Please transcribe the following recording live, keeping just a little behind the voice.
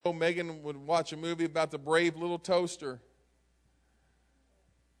Megan would watch a movie about the brave little toaster.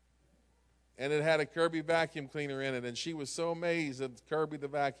 And it had a Kirby vacuum cleaner in it. And she was so amazed at Kirby the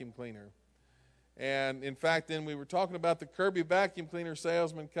vacuum cleaner. And, in fact, then we were talking about the Kirby vacuum cleaner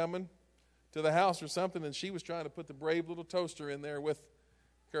salesman coming to the house or something, and she was trying to put the brave little toaster in there with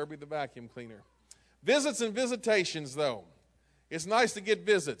Kirby the vacuum cleaner. Visits and visitations, though. It's nice to get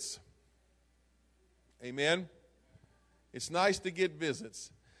visits. Amen? It's nice to get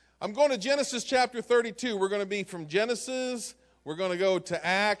visits. I'm going to Genesis chapter 32. We're going to be from Genesis. We're going to go to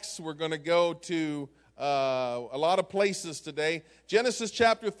Acts. We're going to go to a lot of places today. Genesis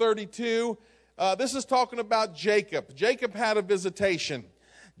chapter 32. This is talking about Jacob. Jacob had a visitation.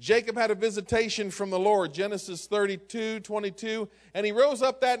 Jacob had a visitation from the Lord. Genesis 32:22. And he rose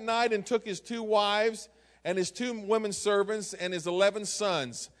up that night and took his 2 wives and his 2 women servants and his 11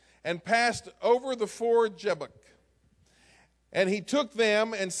 sons and passed over the ford Jabbok. And he took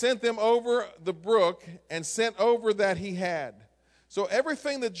them and sent them over the brook and sent over that he had. So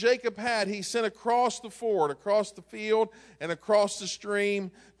everything that Jacob had, he sent across the ford, across the field, and across the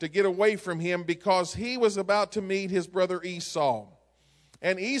stream to get away from him because he was about to meet his brother Esau.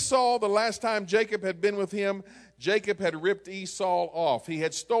 And Esau, the last time Jacob had been with him, Jacob had ripped Esau off. He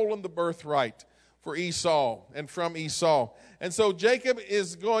had stolen the birthright for Esau and from Esau. And so Jacob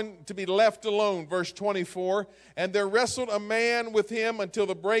is going to be left alone, verse 24. And there wrestled a man with him until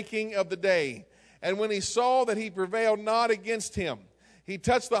the breaking of the day. And when he saw that he prevailed not against him, he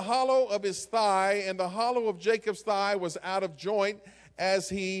touched the hollow of his thigh, and the hollow of Jacob's thigh was out of joint as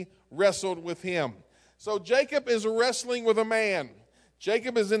he wrestled with him. So Jacob is wrestling with a man.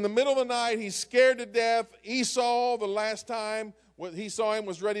 Jacob is in the middle of the night. He's scared to death. Esau, the last time he saw him,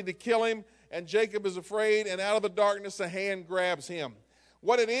 was ready to kill him. And Jacob is afraid, and out of the darkness a hand grabs him.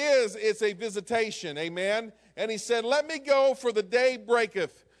 What it is, it's a visitation, amen? And he said, let me go, for the day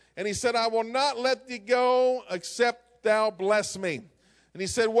breaketh. And he said, I will not let thee go, except thou bless me. And he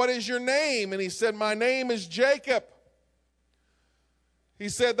said, what is your name? And he said, my name is Jacob. He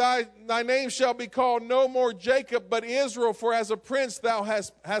said, thy name shall be called no more Jacob, but Israel, for as a prince thou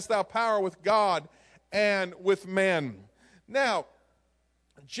hast thou power with God and with men. Now,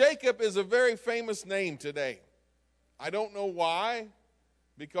 Jacob is a very famous name today. I don't know why,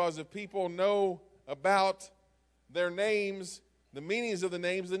 because if people know about their names, the meanings of the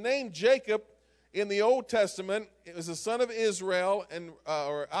names, the name Jacob in the Old Testament is the son of Israel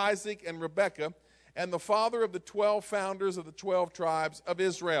or Isaac and Rebekah, and the father of the 12 founders of the 12 tribes of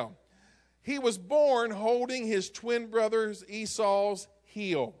Israel. He was born holding his twin brother's Esau's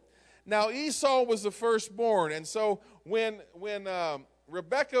heel. Now Esau was the firstborn, and so when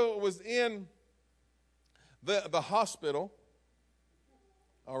Rebekah was in the hospital,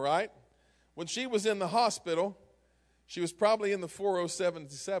 all right, when she was in the hospital, she was probably in the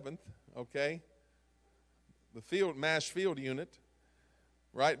 407th, okay, the MASH field unit,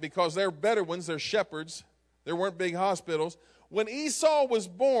 right, because they're better ones, they're shepherds. There weren't big hospitals. When Esau was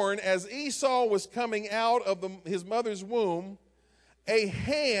born, as Esau was coming out of his mother's womb, a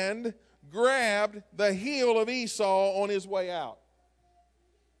hand grabbed the heel of Esau on his way out.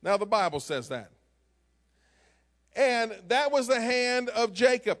 Now, the Bible says that. And that was the hand of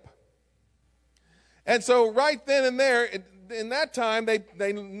Jacob. And so right then and there, in that time,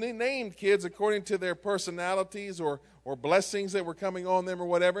 they named kids according to their personalities or blessings that were coming on them or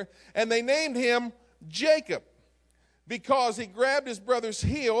whatever. And they named him Jacob because he grabbed his brother's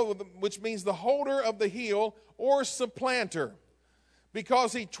heel, which means the holder of the heel or supplanter,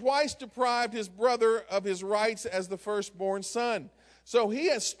 because he twice deprived his brother of his rights as the firstborn son. So he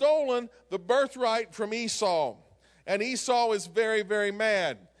has stolen the birthright from Esau. And Esau is very, very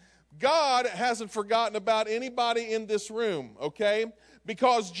mad. God hasn't forgotten about anybody in this room, okay?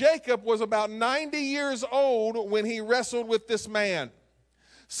 Because Jacob was about 90 years old when he wrestled with this man.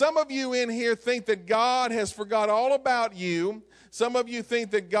 Some of you in here think that God has forgot all about you. Some of you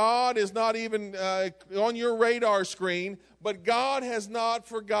think that God is not even on your radar screen, but God has not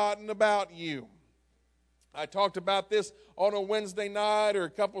forgotten about you. I talked about this on a Wednesday night or a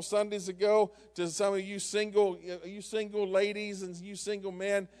couple Sundays ago to some of you single ladies and you single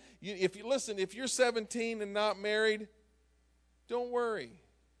men. If you're 17 and not married, don't worry.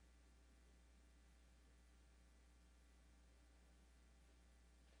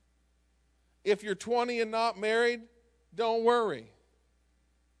 If you're 20 and not married, don't worry.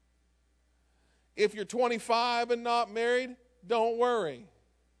 If you're 25 and not married, don't worry.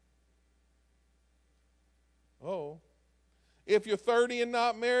 Oh, if you're 30 and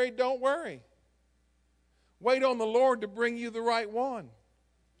not married, don't worry. Wait on the Lord to bring you the right one.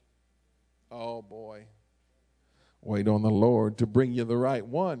 Oh, boy. Wait on the Lord to bring you the right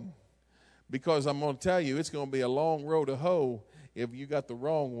one. Because I'm going to tell you, it's going to be a long road to hoe if you got the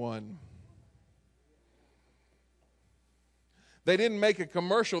wrong one. They didn't make a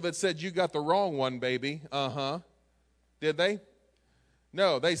commercial that said, you got the wrong one, baby. Uh-huh. Did they?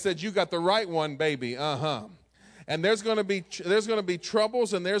 No, they said, you got the right one, baby. Uh-huh. And there's going to be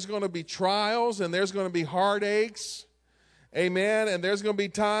troubles, and there's going to be trials, and there's going to be heartaches. Amen. And there's going to be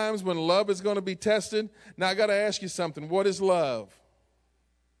times when love is going to be tested. Now, I got to ask you something. What is love?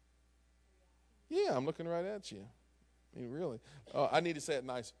 Yeah, I'm looking right at you. I mean, really. Oh, I need to say it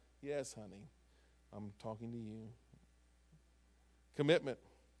nice. Yes, honey. I'm talking to you. Commitment.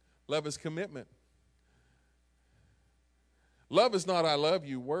 Love is commitment. Love is not I love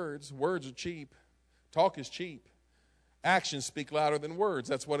you words. Words are cheap. Talk is cheap. Actions speak louder than words.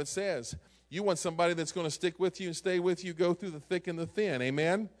 That's what it says. You want somebody that's going to stick with you and stay with you, go through the thick and the thin.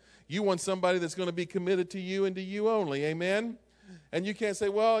 Amen? You want somebody that's going to be committed to you and to you only. Amen? And you can't say,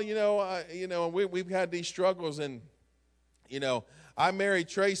 well, we've had these struggles, and, I married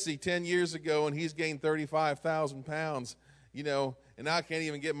Tracy 10 years ago, and he's gained 35,000 pounds, and I can't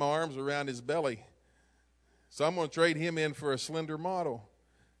even get my arms around his belly. So I'm going to trade him in for a slender model.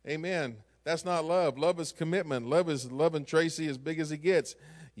 Amen. That's not love. Love is commitment. Love is loving Tracy as big as he gets.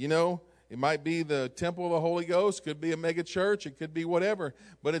 It might be the temple of the Holy Ghost. Could be a mega church. It could be whatever.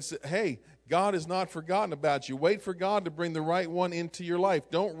 But it's, hey, God has not forgotten about you. Wait for God to bring the right one into your life.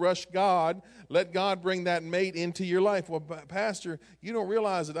 Don't rush God. Let God bring that mate into your life. Well, Pastor, you don't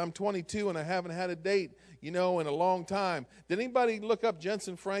realize that I'm 22 and I haven't had a date, in a long time. Did anybody look up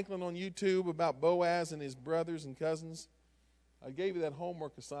Jensen Franklin on YouTube about Boaz and his brothers and cousins? I gave you that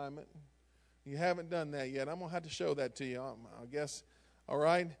homework assignment. You haven't done that yet. I'm going to have to show that to you, I guess. All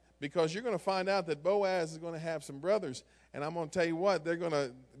right? Because you're going to find out that Boaz is going to have some brothers. And I'm going to tell you what, they're going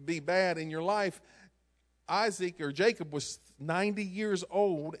to be bad in your life. Jacob was 90 years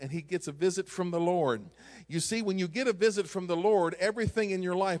old, and he gets a visit from the Lord. You see, when you get a visit from the Lord, everything in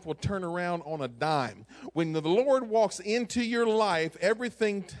your life will turn around on a dime. When the Lord walks into your life,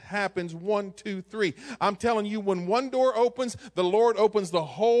 everything happens 1, 2, 3. I'm telling you, when one door opens, the Lord opens the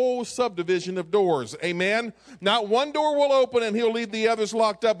whole subdivision of doors. Amen? Not one door will open and he'll leave the others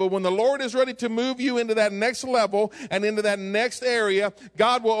locked up. But when the Lord is ready to move you into that next level and into that next area,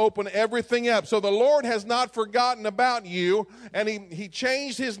 God will open everything up. So the Lord has not forgotten about you, and he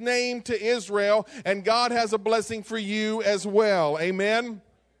changed his name to Israel, and God has a blessing for you as well. Amen.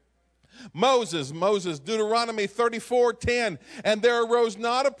 Moses, Deuteronomy 34:10, and there arose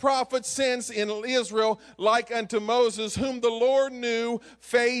not a prophet since in Israel like unto Moses, whom the Lord knew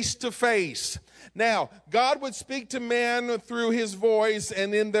face to face. Now, God would speak to men through his voice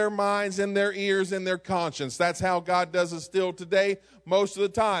and in their minds and their ears and their conscience. That's how God does it still today, most of the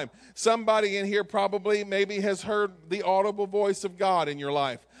time. Somebody in here probably maybe has heard the audible voice of God in your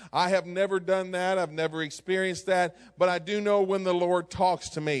life. I have never done that. I've never experienced that. But I do know when the Lord talks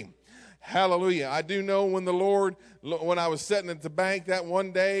to me. Hallelujah. I do know when I was sitting at the bank that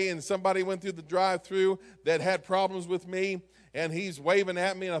one day and somebody went through the drive-thru that had problems with me, and he's waving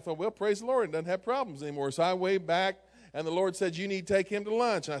at me, and I thought, well, praise the Lord, he doesn't have problems anymore. So I waved back, and the Lord said, you need to take him to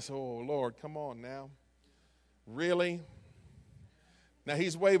lunch. And I said, oh, Lord, come on now. Really? Now,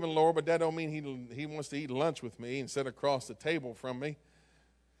 he's waving, Lord, but that don't mean he wants to eat lunch with me and sit across the table from me.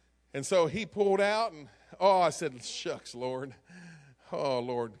 And so he pulled out, and, I said, shucks, Lord. Oh,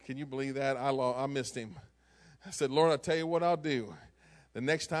 Lord, can you believe that? I missed him. I said, Lord, I'll tell you what I'll do. The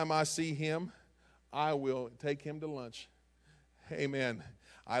next time I see him, I will take him to lunch. Amen.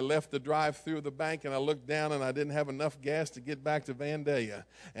 I left the drive-thru of the bank, and I looked down, and I didn't have enough gas to get back to Vandalia.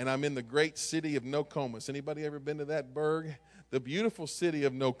 And I'm in the great city of Nokomis. Anybody ever been to that burg? The beautiful city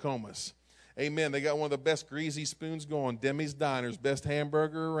of Nokomis. Amen. They got one of the best greasy spoons going. Demi's Diners, best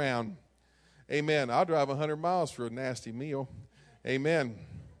hamburger around. Amen. I'll drive 100 miles for a nasty meal. Amen.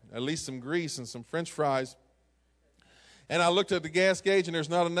 At least some grease and some French fries. And I looked at the gas gauge, and there's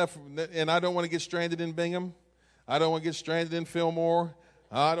not enough. And I don't want to get stranded in Bingham. I don't want to get stranded in Fillmore.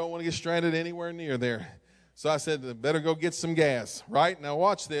 I don't want to get stranded anywhere near there. So I said, better go get some gas. Right? Now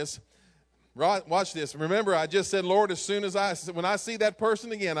watch this. Watch this. Remember, I just said, Lord, when I see that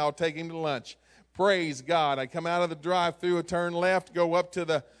person again, I'll take him to lunch. Praise God. I come out of the drive-thru, a turn left, go up to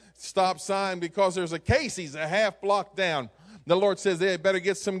the stop sign because there's a Casey's a half block down. The Lord says they better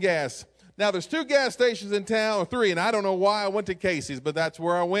get some gas. Now, there's 2 gas stations in town, or 3, and I don't know why I went to Casey's, but that's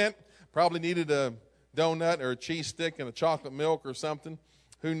where I went. Probably needed a donut or a cheese stick and a chocolate milk or something.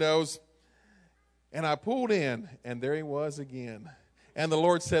 Who knows? And I pulled in, and there he was again. And the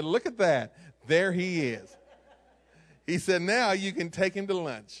Lord said, look at that. There he is. He said, now you can take him to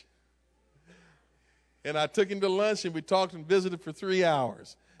lunch. And I took him to lunch, and we talked and visited for 3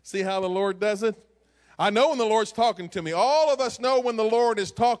 hours. See how the Lord does it? I know when the Lord's talking to me. All of us know when the Lord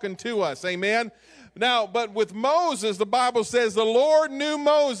is talking to us. Amen? Now, but with Moses, the Bible says the Lord knew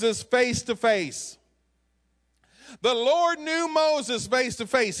Moses face to face. The Lord knew Moses face to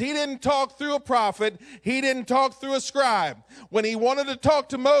face. He didn't talk through a prophet. He didn't talk through a scribe. When he wanted to talk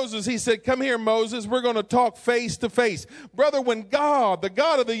to Moses, he said, come here, Moses. We're going to talk face to face. Brother, when God, the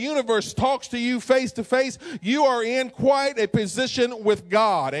God of the universe, talks to you face to face, you are in quite a position with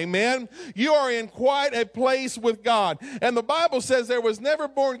God. Amen? You are in quite a place with God. And the Bible says there was never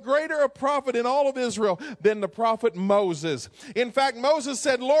born greater a prophet in all of Israel than the prophet Moses. In fact, Moses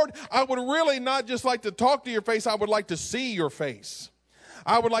said, Lord, I would really not just like to talk to your face. I would like to see your face.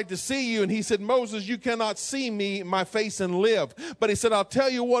 I would like to see you. And he said, Moses, you cannot see me, my face, and live. But he said, I'll tell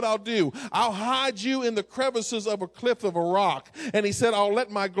you what I'll do. I'll hide you in the crevices of a cliff of a rock. And he said, I'll let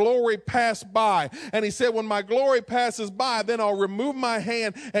my glory pass by. And he said, when my glory passes by, then I'll remove my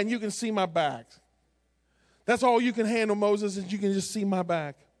hand and you can see my back. That's all you can handle, Moses, is you can just see my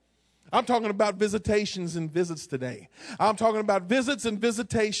back. I'm talking about visitations and visits today. I'm talking about visits and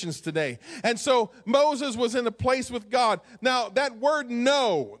visitations today. And so Moses was in a place with God. Now, that word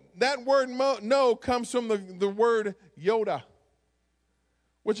know comes from the word yoda,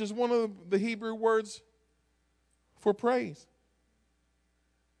 which is one of the Hebrew words for praise.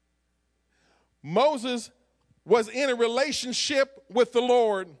 Moses was in a relationship with the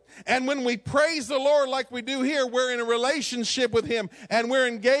Lord. And when we praise the Lord like we do here, we're in a relationship with him and we're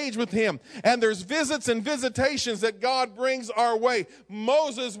engaged with him. And there's visits and visitations that God brings our way.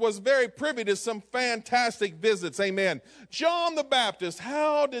 Moses was very privy to some fantastic visits. Amen. John the Baptist.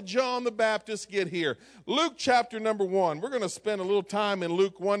 How did John the Baptist get here? Luke chapter number 1. We're going to spend a little time in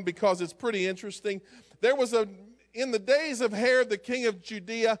Luke 1 because it's pretty interesting. In the days of Herod, the king of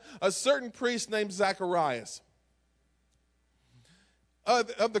Judea, a certain priest named Zacharias,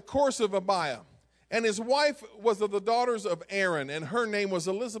 of the course of Abiah. And his wife was of the daughters of Aaron, and her name was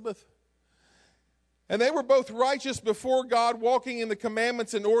Elizabeth. And they were both righteous before God, walking in the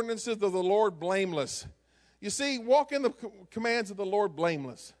commandments and ordinances of the Lord blameless. You see, walk in the commands of the Lord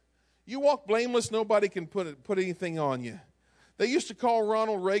blameless. You walk blameless, nobody can put anything on you. They used to call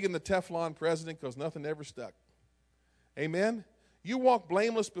Ronald Reagan the Teflon president because nothing ever stuck. Amen? You walk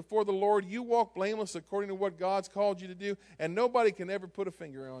blameless before the Lord. You walk blameless according to what God's called you to do, and nobody can ever put a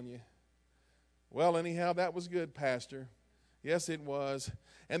finger on you. Well, anyhow, that was good, Pastor. Yes, it was.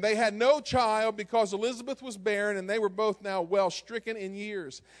 And they had no child because Elizabeth was barren, and they were both now well stricken in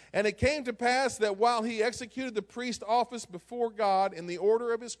years. And it came to pass that while he executed the priest office before God in the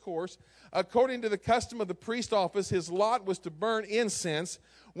order of his course, according to the custom of the priest office, his lot was to burn incense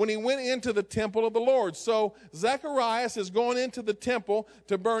when he went into the temple of the Lord. So Zacharias is going into the temple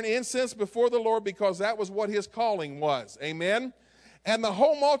to burn incense before the Lord because that was what his calling was. Amen? And the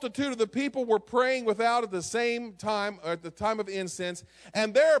whole multitude of the people were praying without at the same time, or at the time of incense.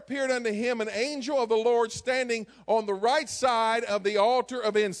 And there appeared unto him an angel of the Lord standing on the right side of the altar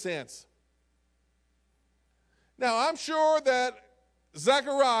of incense. Now, I'm sure that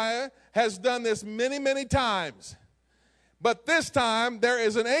Zechariah has done this many, many times. But this time, there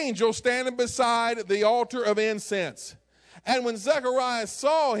is an angel standing beside the altar of incense. And when Zechariah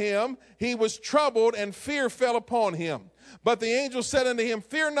saw him, he was troubled, and fear fell upon him. But the angel said unto him,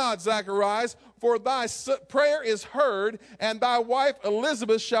 Fear not, Zacharias, for thy prayer is heard, and thy wife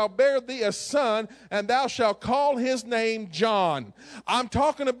Elizabeth shall bear thee a son, and thou shalt call his name John. I'm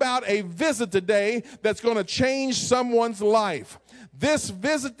talking about a visit today that's going to change someone's life. This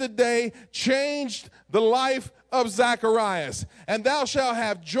visit today changed the life of Zacharias. And thou shalt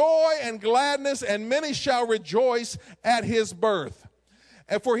have joy and gladness, and many shall rejoice at his birth.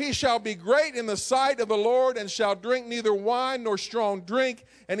 And for he shall be great in the sight of the Lord, and shall drink neither wine nor strong drink,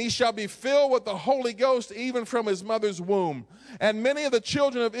 and he shall be filled with the Holy Ghost even from his mother's womb. And many of the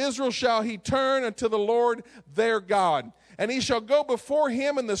children of Israel shall he turn unto the Lord their God. And he shall go before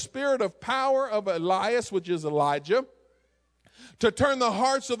him in the spirit of power of Elias, which is Elijah, to turn the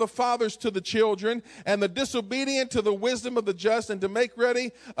hearts of the fathers to the children, and the disobedient to the wisdom of the just, and to make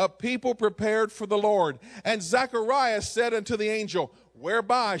ready a people prepared for the Lord. And Zacharias said unto the angel,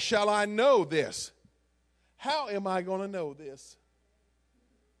 Whereby shall I know this? How am I going to know this?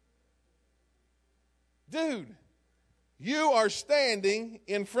 Dude, you are standing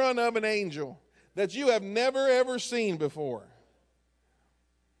in front of an angel that you have never ever seen before.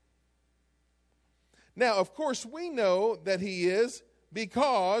 Now, of course, we know that he is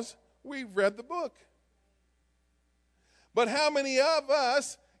because we've read the book. But how many of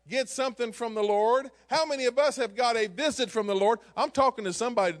us get something from the Lord? How many of us have got a visit from the Lord? I'm talking to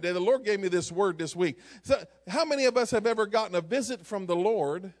somebody today. The Lord gave me this word this week. So how many of us have ever gotten a visit from the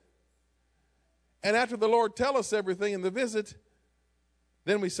Lord, and after the Lord tell us everything in the visit,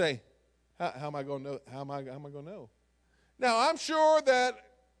 then we say, how am I going to know? How am I going to know? Now, I'm sure that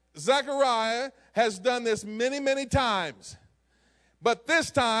Zechariah has done this many, many times. But this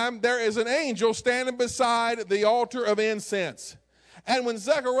time, there is an angel standing beside the altar of incense. And when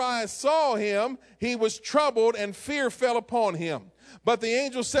Zechariah saw him, he was troubled, and fear fell upon him. But the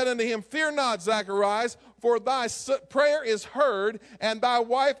angel said unto him, Fear not, Zacharias, for thy prayer is heard, and thy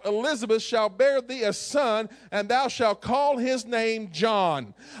wife Elizabeth shall bear thee a son, and thou shalt call his name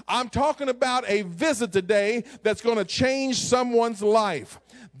John. I'm talking about a visit today that's going to change someone's life.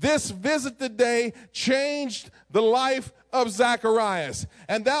 This visit today changed the life of Zacharias.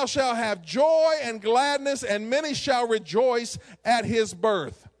 And thou shalt have joy and gladness, and many shall rejoice at his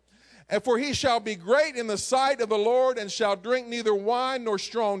birth. And for he shall be great in the sight of the Lord, and shall drink neither wine nor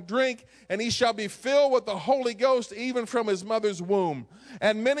strong drink, and he shall be filled with the Holy Ghost even from his mother's womb.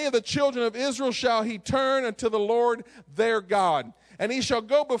 And many of the children of Israel shall he turn unto the Lord their God. And he shall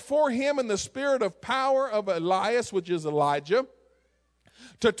go before him in the spirit of power of Elias, which is Elijah,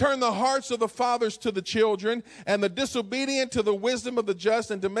 to turn the hearts of the fathers to the children, and the disobedient to the wisdom of the just,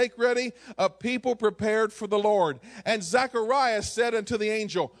 and to make ready a people prepared for the Lord. And Zacharias said unto the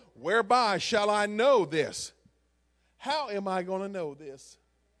angel, Whereby shall I know this? How am I going to know this?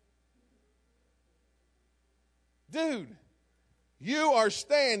 Dude, you are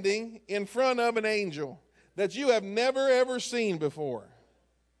standing in front of an angel that you have never ever seen before.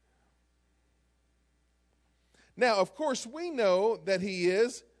 Now, of course, we know that he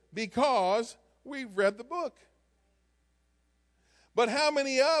is because we've read the book. But how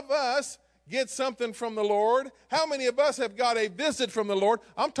many of us get something from the Lord? How many of us have got a visit from the Lord?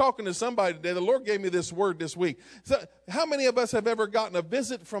 I'm talking to somebody today. The Lord gave me this word this week. So how many of us have ever gotten a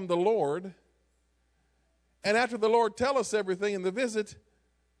visit from the Lord, and after the Lord tell us everything in the visit,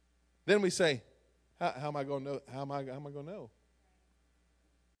 then we say, how am I going to know? How am I going to know?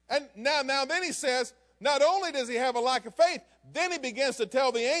 And now then he says, not only does he have a lack of faith, then he begins to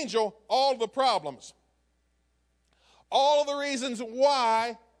tell the angel all the problems. All of the reasons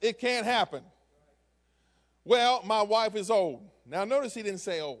why it can't happen. Well, my wife is old. Now notice he didn't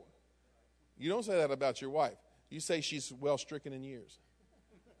say old. You don't say that about your wife. You say she's well stricken in years.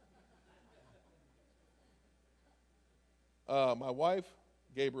 My wife,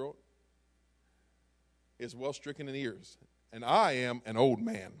 Gabriel, is well stricken in years. And I am an old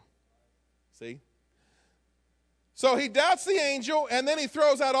man. See? So he doubts the angel, and then he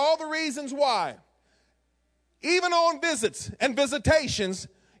throws out all the reasons why. Even on visits and visitations,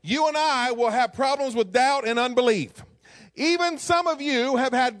 you and I will have problems with doubt and unbelief. Even some of you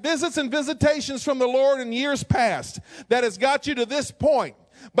have had visits and visitations from the Lord in years past that has got you to this point.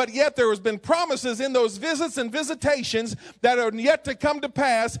 But yet there has been promises in those visits and visitations that are yet to come to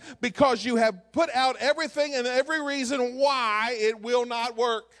pass because you have put out everything and every reason why it will not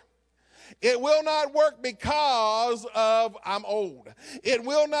work. It will not work because of I'm old. It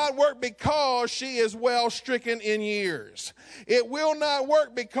will not work because she is well stricken in years. It will not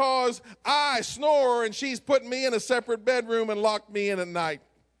work because I snore and she's put me in a separate bedroom and locked me in at night.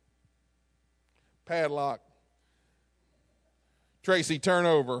 Padlock. Tracy, turn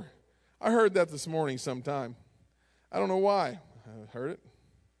over. I heard that this morning sometime. I don't know why I heard it.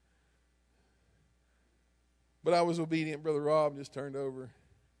 But I was obedient. Brother Rob just turned over.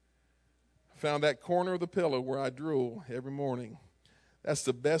 Found that corner of the pillow where I drool every morning. That's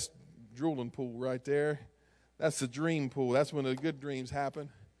the best drooling pool right there. That's the dream pool. That's when the good dreams happen.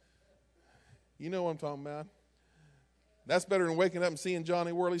 You know what I'm talking about. That's better than waking up and seeing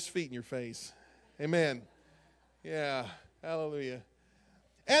Johnny Worley's feet in your face. Amen. Yeah. Hallelujah.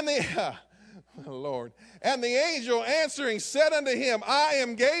 And the Lord. And the angel answering said unto him, I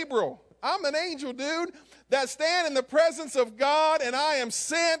am Gabriel. I'm an angel, dude, that stand in the presence of God, and I am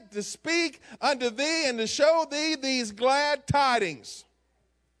sent to speak unto thee and to show thee these glad tidings.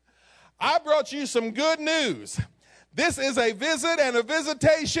 I brought you some good news. This is a visit and a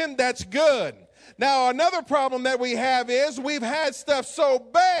visitation that's good. Now, another problem that we have is we've had stuff so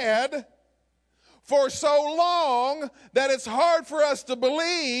bad for so long that it's hard for us to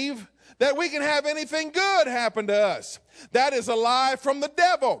believe that we can have anything good happen to us. That is a lie from the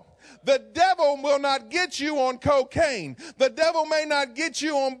devil. The devil will not get you on cocaine. The devil may not get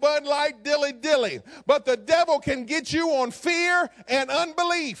you on Bud Light dilly dilly, but the devil can get you on fear and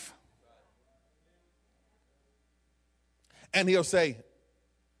unbelief. And he'll say,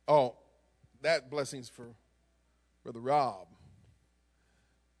 oh, that blessing's for Brother Rob.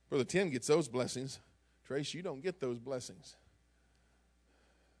 Brother Tim gets those blessings. Trace, you don't get those blessings.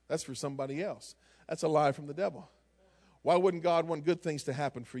 That's for somebody else. That's a lie from the devil. Why wouldn't God want good things to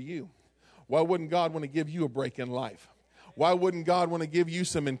happen for you? Why wouldn't God want to give you a break in life? Why wouldn't God want to give you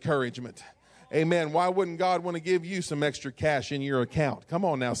some encouragement? Amen. Why wouldn't God want to give you some extra cash in your account? Come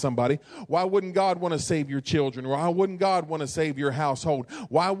on now, somebody. Why wouldn't God want to save your children? Why wouldn't God want to save your household?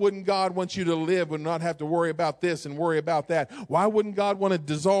 Why wouldn't God want you to live and not have to worry about this and worry about that? Why wouldn't God want to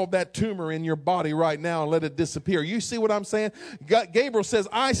dissolve that tumor in your body right now and let it disappear? You see what I'm saying? Gabriel says,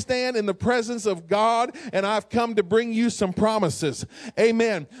 I stand in the presence of God and I've come to bring you some promises.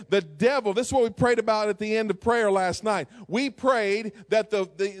 Amen. The devil, this is what we prayed about at the end of prayer last night. We prayed that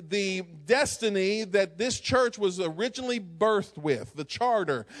the destiny that this church was originally birthed with,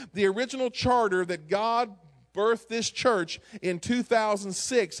 the original charter that God birthed this church in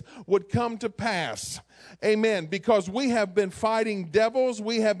 2006 would come to pass. Amen. Because we have been fighting devils,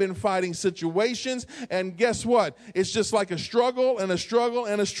 we have been fighting situations, and guess what? It's just like a struggle and a struggle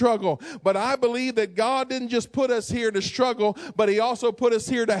and a struggle. But I believe that God didn't just put us here to struggle, but He also put us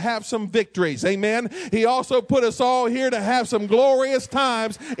here to have some victories. Amen. He also put us all here to have some glorious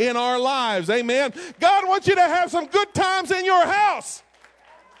times in our lives. Amen. God wants you to have some good times in your house.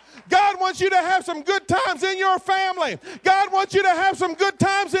 God wants you to have some good times in your family. God wants you to have some good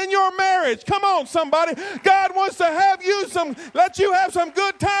times in your marriage. Come on, somebody. God wants to let you have some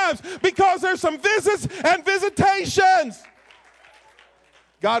good times because there's some visits and visitations.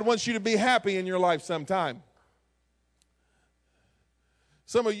 God wants you to be happy in your life sometime.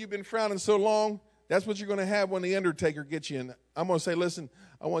 Some of you have been frowning so long, that's what you're going to have when the undertaker gets you in. I'm going to say, listen,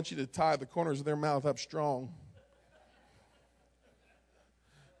 I want you to tie the corners of their mouth up strong.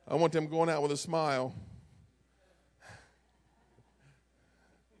 I want them going out with a smile.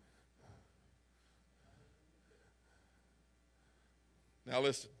 Now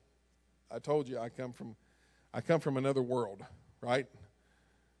listen, I told you I come from another world, right?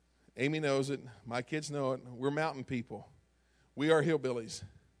 Amy knows it. My kids know it. We're mountain people. We are hillbillies.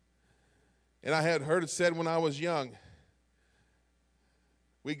 And I had heard it said when I was young,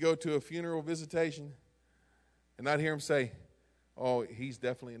 we'd go to a funeral visitation, and I'd hear them say, oh, he's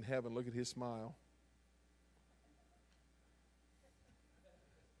definitely in heaven. Look at his smile.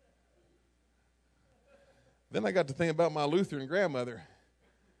 Then I got to think about my Lutheran grandmother.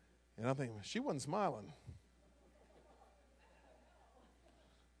 And I'm thinking, she wasn't smiling.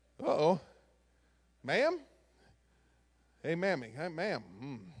 Uh-oh. Ma'am? Hey, mammy. Hey, ma'am.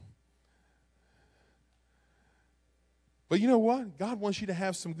 But you know what? God wants you to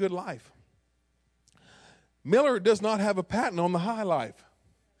have some good life. Miller does not have a patent on the high life.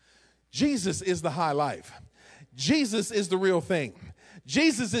 Jesus is the high life. Jesus is the real thing.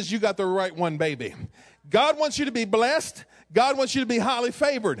 Jesus is you got the right one, baby. God wants you to be blessed. God wants you to be highly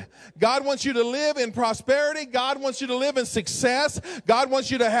favored. God wants you to live in prosperity. God wants you to live in success. God wants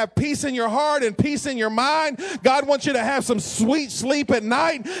you to have peace in your heart and peace in your mind. God wants you to have some sweet sleep at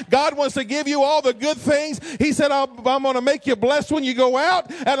night. God wants to give you all the good things. He said, I'm going to make you blessed when you go out,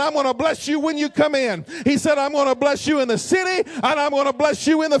 and I'm going to bless you when you come in. He said, I'm going to bless you in the city, and I'm going to bless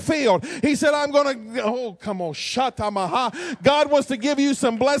you in the field. He said, I'm going to, oh, come on, shatamaha. God wants to give you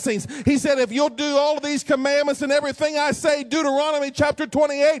some blessings. He said, if you'll do all of these commandments and everything I say, Deuteronomy chapter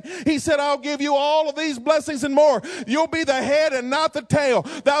 28, he said, I'll give you all of these blessings and more. You'll be the head and not the tail.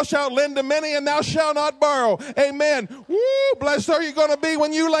 Thou shalt lend to many and thou shalt not borrow. Amen. Woo, blessed are you going to be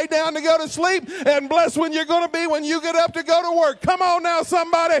when you lay down to go to sleep, and blessed when you're going to be when you get up to go to work. Come on now,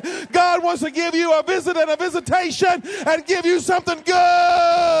 somebody. God wants to give you a visit and a visitation and give you something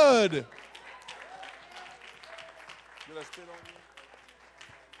good. Did I spit on you?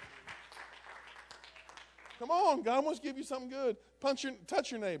 Come on, God wants to give you something good. Touch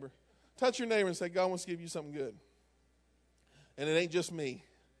your neighbor. Touch your neighbor and say, God wants to give you something good. And it ain't just me.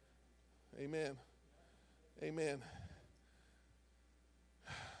 Amen. Amen.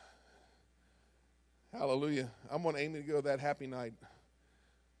 Hallelujah. I'm going to aim to go that happy night.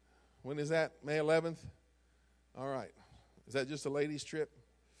 When is that? May 11th? All right. Is that just a ladies' trip?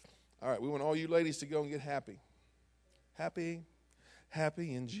 All right. We want all you ladies to go and get happy. Happy.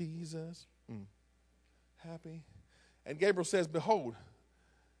 Happy in Jesus. Happy. And Gabriel says, behold,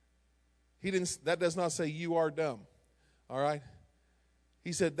 that does not say you are dumb. All right.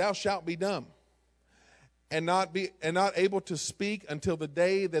 He said, thou shalt be dumb and not able to speak until the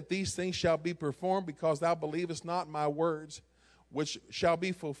day that these things shall be performed, because thou believest not my words, which shall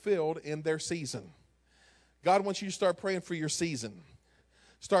be fulfilled in their season. God wants you to start praying for your season.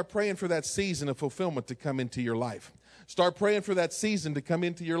 Start praying for that season of fulfillment to come into your life. Start praying for that season to come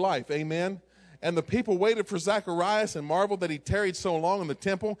into your life. Amen. And the people waited for Zacharias and marveled that he tarried so long in the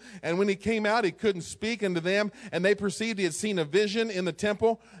temple. And when he came out, he couldn't speak unto them. And they perceived he had seen a vision in the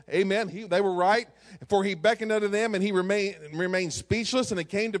temple. Amen. They were right. For he beckoned unto them, and he remained speechless. And it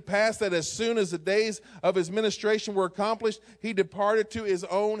came to pass that as soon as the days of his ministration were accomplished, he departed to his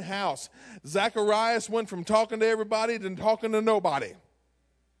own house. Zacharias went from talking to everybody to talking to nobody.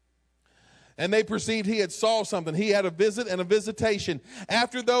 And they perceived he had saw something. He had a visit and a visitation.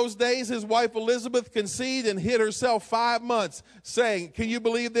 After those days, his wife Elizabeth conceived and hid herself 5 months, saying, can you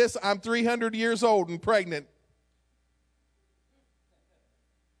believe this? I'm 300 years old and pregnant.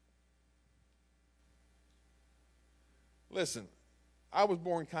 Listen, I was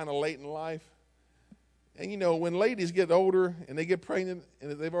born kind of late in life. And you know, when ladies get older and they get pregnant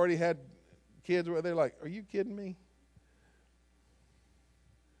and they've already had kids, they're like, are you kidding me?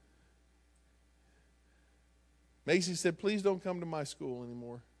 Macy said, please don't come to my school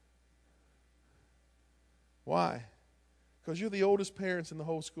anymore. Why? Because you're the oldest parents in the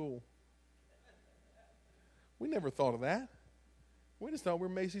whole school. We never thought of that. We just thought we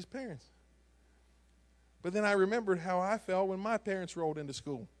were Macy's parents. But then I remembered how I felt when my parents rolled into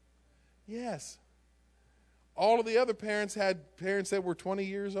school. Yes. All of the other parents had parents that were 20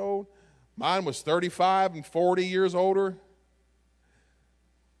 years old. Mine was 35 and 40 years older.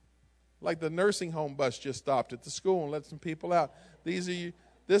 Like the nursing home bus just stopped at the school and let some people out. This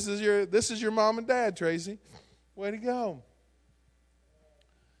is your mom and dad, Tracy. Way to go.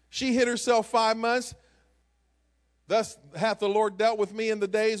 She hid herself 5 months. Thus hath the Lord dealt with me in the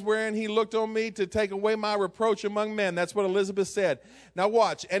days wherein he looked on me to take away my reproach among men. That's what Elizabeth said. Now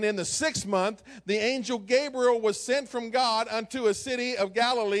watch. And in the 6th month, the angel Gabriel was sent from God unto a city of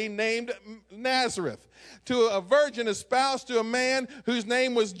Galilee named Nazareth, to a virgin espoused to a man whose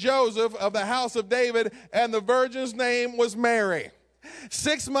name was Joseph of the house of David, and the virgin's name was Mary.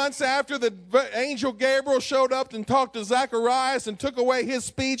 6 months after the angel Gabriel showed up and talked to Zacharias and took away his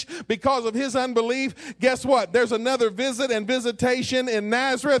speech because of his unbelief, guess what? There's another visit and visitation in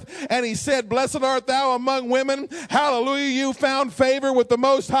Nazareth, and he said, blessed art thou among women. Hallelujah, you found favor with the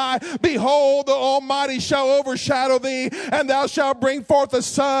Most High. Behold, the Almighty shall overshadow thee, and thou shalt bring forth a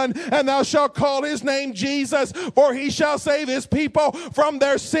son, and thou shalt call his name Jesus, for he shall save his people from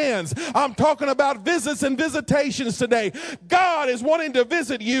their sins. I'm talking about visits and visitations today. God is wanting to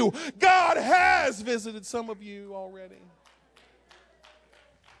visit you. God has visited some of you already.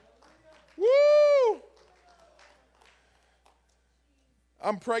 Woo!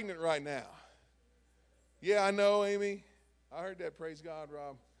 I'm pregnant right now. Yeah, I know, Amy. I heard that. Praise God,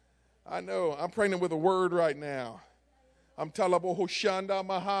 Rob. I know. I'm pregnant with a word right now. I'm talabo hoshanda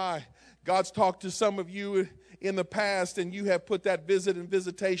mahai. God's talked to some of you in the past, and you have put that visit and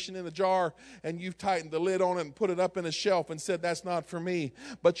visitation in a jar, and you've tightened the lid on it and put it up in a shelf and said, that's not for me.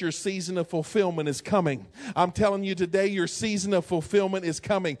 But your season of fulfillment is coming. I'm telling you today, your season of fulfillment is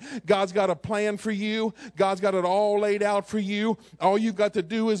coming. God's got a plan for you. God's got it all laid out for you. All you've got to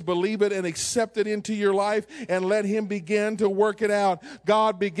do is believe it and accept it into your life and let him begin to work it out.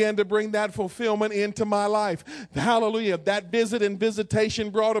 God began to bring that fulfillment into my life. Hallelujah. That visit and visitation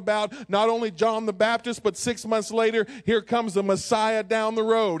brought about not only John the Baptist, but 6 months later, here comes the Messiah down the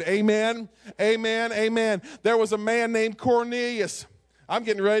road. Amen. Amen. Amen. There was a man named Cornelius. I'm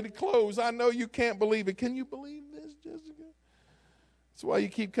getting ready to close. I know you can't believe it. Can you believe this, Jessica? That's why you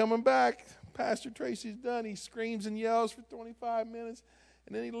keep coming back. Pastor Tracy's done. He screams and yells for 25 minutes,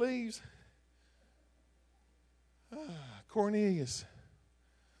 and then he leaves. Cornelius.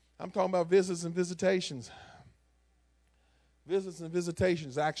 I'm talking about visits and visitations. Visits and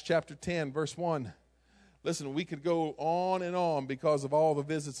visitations. Acts chapter 10, verse 1. Listen, we could go on and on because of all the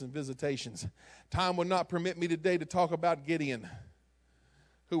visits and visitations. Time would not permit me today to talk about Gideon,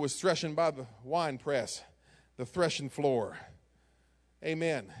 who was threshing by the wine press, the threshing floor.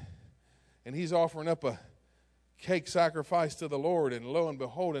 Amen. And he's offering up a cake sacrifice to the Lord, and lo and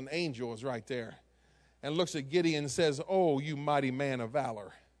behold, an angel is right there and looks at Gideon and says, oh, you mighty man of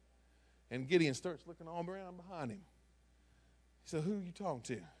valor. And Gideon starts looking all around behind him. He said, who are you talking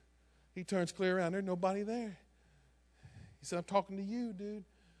to? He turns clear around. There's nobody there. He said, I'm talking to you, dude.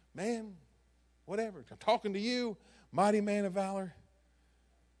 Man, whatever. I'm talking to you, mighty man of valor.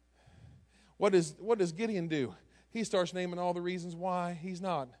 What does Gideon do? He starts naming all the reasons why he's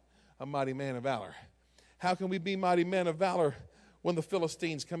not a mighty man of valor. How can we be mighty men of valor when the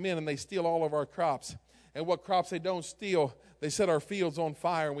Philistines come in and they steal all of our crops? And what crops they don't steal, They set our fields on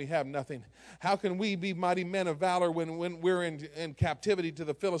fire and we have nothing. How can we be mighty men of valor when we're in captivity to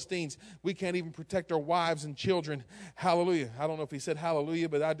the Philistines? We can't even protect our wives and children. Hallelujah. I don't know if he said hallelujah,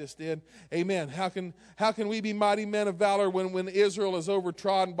 but I just did. Amen. How can we be mighty men of valor when Israel is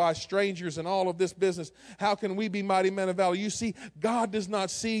overtrodden by strangers and all of this business? How can we be mighty men of valor? You see, God does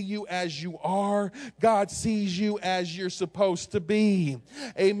not see you as you are. God sees you as you're supposed to be.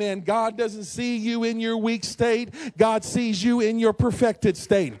 Amen. God doesn't see you in your weak state. God sees you in your perfected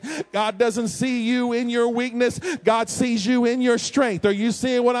state. God doesn't see you in your weakness. God sees you in your strength. Are you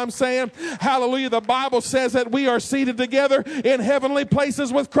seeing what I'm saying? Hallelujah. The Bible says that we are seated together in heavenly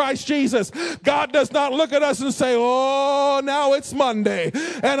places with Christ Jesus. God does not look at us and say, oh, now it's Monday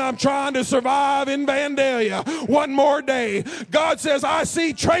and I'm trying to survive in Vandalia one more day. God says, I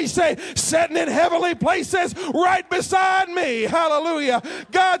see Tracy sitting in heavenly places right beside me. Hallelujah.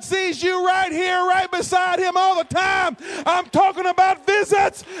 God sees you right here, right beside him all the time. I'm talking about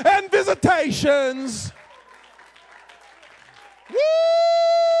visits and visitations. Woo!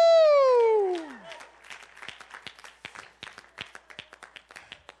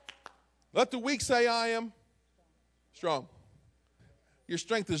 Let the weak say, I am strong. Your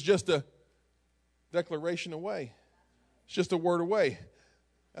strength is just a declaration away. It's just a word away.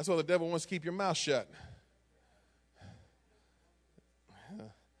 That's why the devil wants to keep your mouth shut.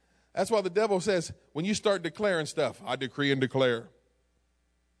 That's why the devil says, when you start declaring stuff, I decree and declare.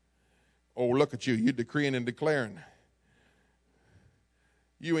 Oh, look at you. You're decreeing and declaring.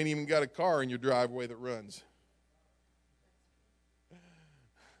 You ain't even got a car in your driveway that runs.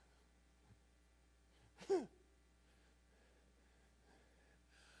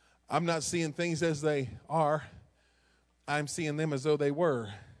 I'm not seeing things as they are. I'm seeing them as though they were.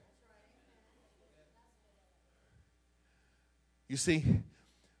 You see,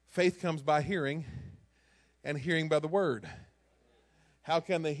 faith comes by hearing, and hearing by the word. How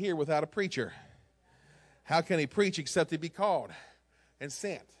can they hear without a preacher? How can he preach except he be called and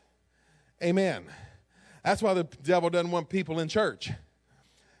sent? Amen. That's why the devil doesn't want people in church,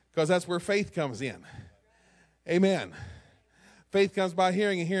 because that's where faith comes in. Amen. Faith comes by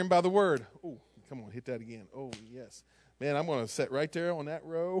hearing, and hearing by the word. Oh, come on, hit that again. Oh, yes. Man, I'm going to sit right there on that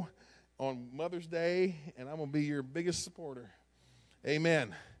row on Mother's Day, and I'm going to be your biggest supporter.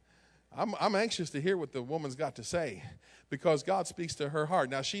 Amen. I'm anxious to hear what the woman's got to say, because God speaks to her heart.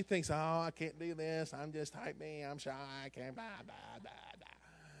 Now, she thinks, oh, I can't do this. I'm just type B. I'm shy. I can't. Blah, blah, blah,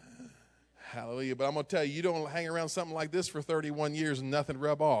 blah. Hallelujah. But I'm going to tell you, you don't hang around something like this for 31 years and nothing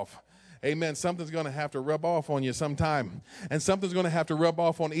rub off. Amen. Something's going to have to rub off on you sometime. And something's going to have to rub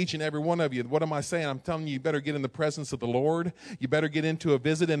off on each and every one of you. What am I saying? I'm telling you, you better get in the presence of the Lord. You better get into a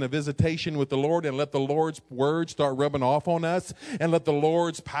visit and a visitation with the Lord, and let the Lord's word start rubbing off on us, and let the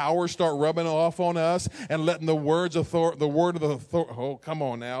Lord's power start rubbing off on us, and letting the word of the oh, come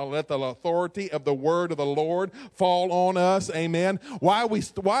on now. Let the authority of the word of the Lord fall on us. Amen. Why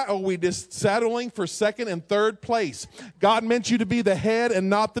are we just settling for second and third place? God meant you to be the head and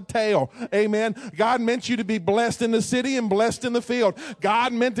not the tail. Amen. God meant you to be blessed in the city and blessed in the field.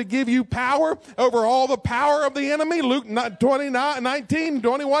 God meant to give you power over all the power of the enemy. Luke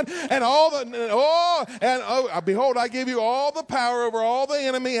 19:21. And behold, I give you all the power over all the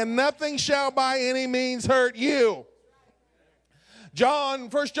enemy, and nothing shall by any means hurt you. 1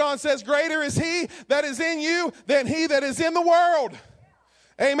 John says, greater is he that is in you than he that is in the world.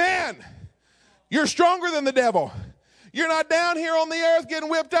 Amen. You're stronger than the devil. You're not down here on the earth getting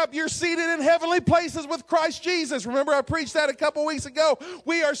whipped up. You're seated in heavenly places with Christ Jesus. Remember, I preached that a couple weeks ago.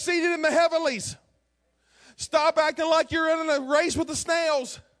 We are seated in the heavenlies. Stop acting like you're in a race with the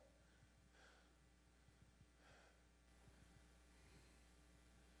snails.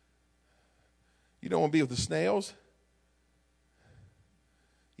 You don't want to be with the snails.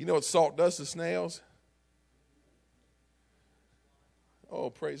 You know what salt does to snails? Oh,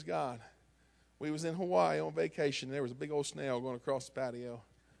 praise God. We was in Hawaii on vacation. There was a big old snail going across the patio.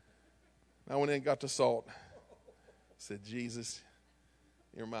 I went in and got the salt. I said, Jesus,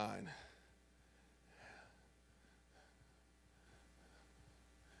 you're mine.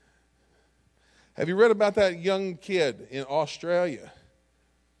 Have you read about that young kid in Australia?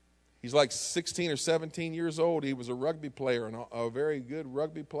 He's like 16 or 17 years old. He was a rugby player, a very good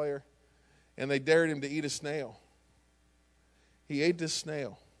rugby player. And they dared him to eat a snail. He ate this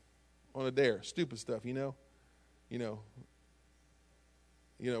snail. On a dare. Stupid stuff, you know.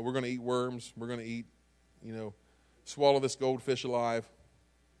 We're going to eat worms. We're going to eat, swallow this goldfish alive.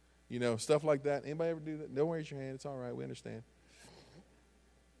 Stuff like that. Anybody ever do that? Don't raise your hand. It's all right. We understand.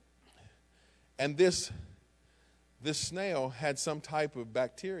 And this snail had some type of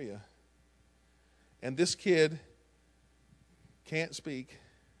bacteria. And this kid can't speak.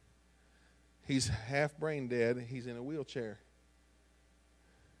 He's half brain dead. He's in a wheelchair.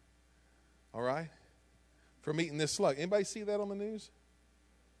 All right? From eating this slug. Anybody see that on the news?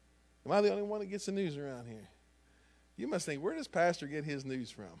 Am I the only one that gets the news around here? You must think, where does Pastor get his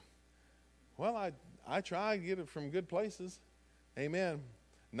news from? Well, I try to get it from good places. Amen.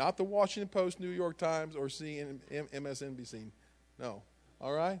 Not the Washington Post, New York Times, or MSNBC. No.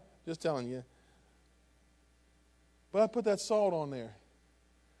 All right? Just telling you. But I put that salt on there.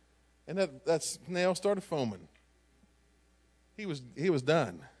 And that snail started foaming. He was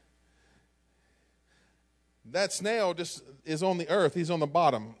done. That snail just is on the earth. He's on the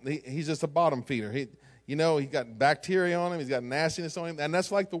bottom. He's just a bottom feeder. He got bacteria on him. He's got nastiness on him. And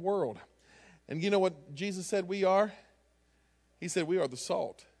that's like the world. And you know what Jesus said we are? He said we are the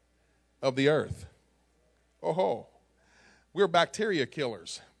salt of the earth. Oh, we're bacteria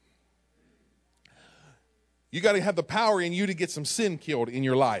killers. You got to have the power in you to get some sin killed in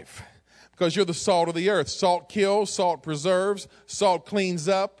your life. Because you're the salt of the earth. Salt kills, salt preserves, salt cleans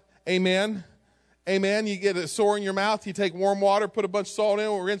up. Amen. Amen. You get a sore in your mouth, you take warm water, put a bunch of salt in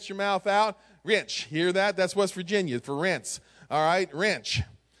it, rinse your mouth out. Rinse. Hear that? That's West Virginia for rinse. All right? Rinse.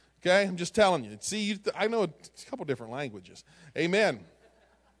 Okay? I'm just telling you. See, I know a couple different languages. Amen.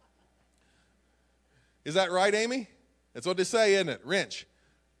 Is that right, Amy? That's what they say, isn't it? Rinse.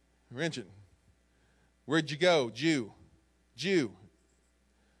 Rinse it. Where'd you go? Jew. Jew.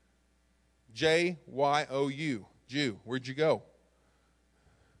 J-Y-O-U. Jew. Where'd you go?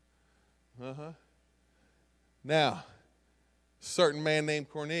 Now, certain man named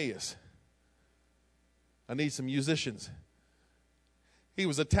Cornelius. I need some musicians. He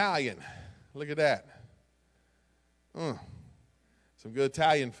was Italian. Look at that. Some good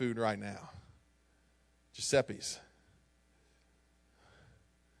Italian food right now. Giuseppe's.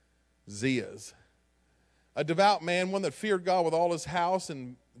 Zia's. A devout man, one that feared God with all his house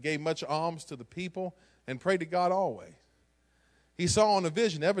and gave much alms to the people and prayed to God always. He saw in a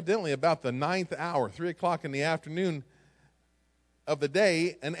vision, evidently about the 9th hour, 3 o'clock in the afternoon of the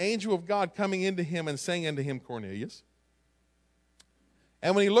day, an angel of God coming into him and saying unto him, Cornelius.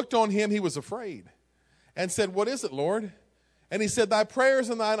 And when he looked on him, he was afraid and said, what is it, Lord? And he said, thy prayers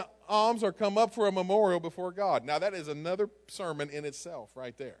and thine alms are come up for a memorial before God. Now that is another sermon in itself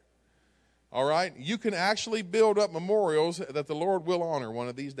right there. All right? You can actually build up memorials that the Lord will honor one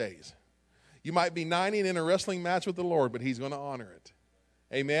of these days. You might be 90 and in a wrestling match with the Lord, but he's going to honor it.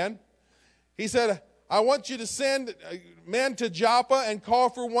 Amen? He said, I want you to send men to Joppa and call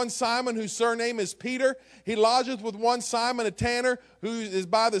for one Simon whose surname is Peter. He lodgeth with one Simon, a tanner, who is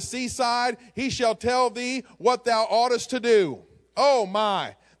by the seaside. He shall tell thee what thou oughtest to do. Oh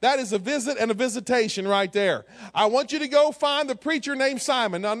my. That is a visit and a visitation right there. I want you to go find the preacher named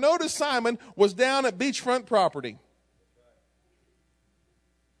Simon. Now notice Simon was down at beachfront property.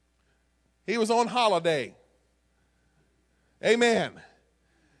 He was on holiday. Amen.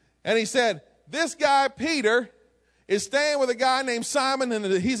 And he said, this guy, Peter, is staying with a guy named Simon, and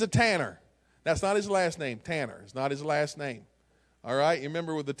he's a tanner. That's not his last name. Tanner is not his last name. All right? You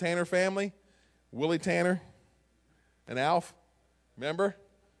remember with the Tanner family? Willie Tanner and Alf? Remember?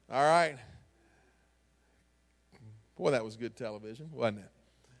 All right. Boy, that was good television, wasn't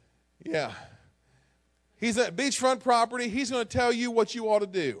it? Yeah. He's at beachfront property. He's going to tell you what you ought to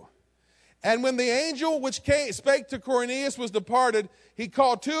do. And when the angel which spake to Cornelius was departed, he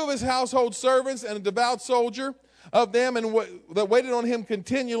called 2 of his household servants and a devout soldier of them and that waited on him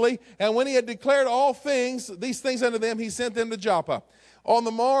continually. And when he had declared all things, these things unto them, he sent them to Joppa. On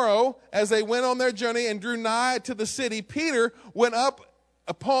the morrow, as they went on their journey and drew nigh to the city, Peter went up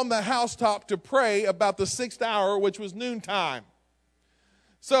upon the housetop to pray about the 6th hour, which was noontime.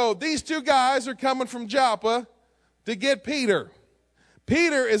 So these 2 guys are coming from Joppa to get Peter.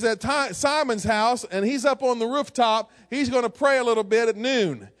 Peter is at Simon's house, and he's up on the rooftop. He's going to pray a little bit at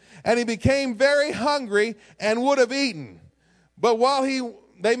noon. And he became very hungry and would have eaten. But while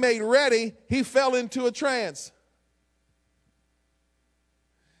they made ready, he fell into a trance.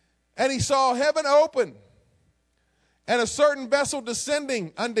 And he saw heaven open, and a certain vessel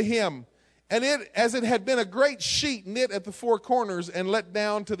descending unto him. And it, as it had been a great sheet knit at the 4 corners and let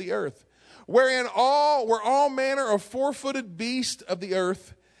down to the earth, wherein were all manner of 4-footed beasts of the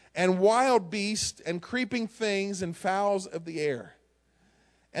earth, and wild beasts, and creeping things, and fowls of the air.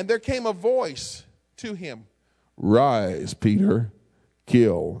 And there came a voice to him, rise, Peter,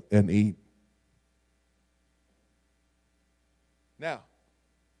 kill and eat. Now,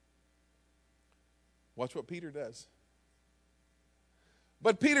 watch what Peter does.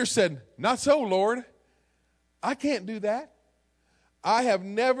 But Peter said, not so, Lord. I can't do that. I have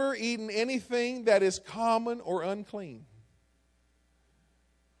never eaten anything that is common or unclean.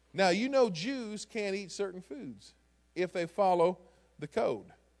 Now, you know Jews can't eat certain foods if they follow the code.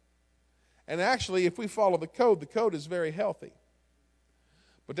 And actually, if we follow the code is very healthy.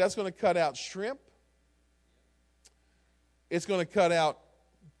 But that's going to cut out shrimp. It's going to cut out,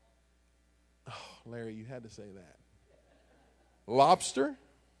 oh, Larry, you had to say that. Lobster.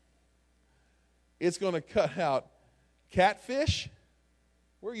 It's going to cut out catfish.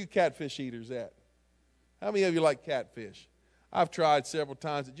 Where are you catfish eaters at? How many of you like catfish? I've tried several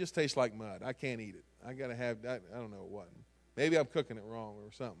times. It just tastes like mud. I can't eat it. I got to have, I don't know what. Maybe I'm cooking it wrong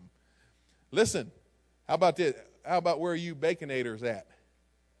or something. Listen, how about this? How about where are you baconators at?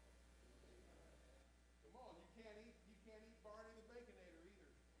 Come on, you can't eat Barney the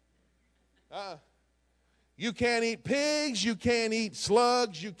Baconator either. You can't eat pigs, you can't eat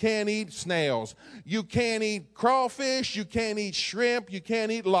slugs, you can't eat snails. You can't eat crawfish, you can't eat shrimp, you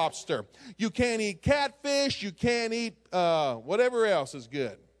can't eat lobster. You can't eat catfish, you can't eat whatever else is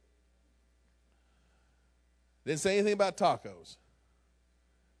good. Didn't say anything about tacos.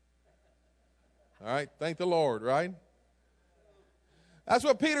 All right, thank the Lord, right? That's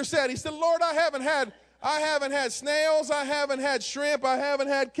what Peter said. He said, Lord, I haven't had snails, I haven't had shrimp, I haven't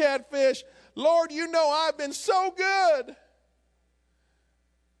had catfish. Lord, you know I've been so good.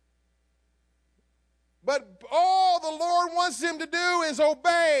 But all the Lord wants him to do is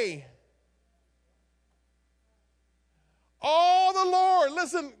obey. All the Lord,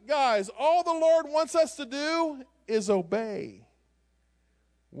 listen, guys, all the Lord wants us to do is obey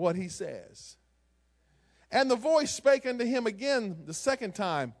what he says. And the voice spake unto him again the second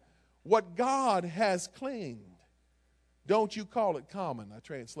time, what God has cleaned, don't you call it common. I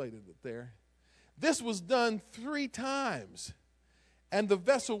translated it there. This was done 3 times, and the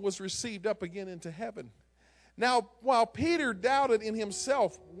vessel was received up again into heaven. Now, while Peter doubted in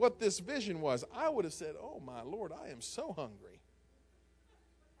himself what this vision was, I would have said, oh, my Lord, I am so hungry.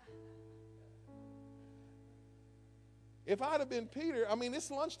 If I'd have been Peter, I mean,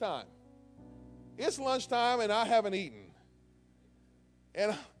 it's lunchtime. It's lunchtime, and I haven't eaten.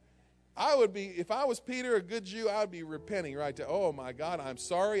 And I would be, if I was Peter, a good Jew, I would be repenting right there. Oh, my God, I'm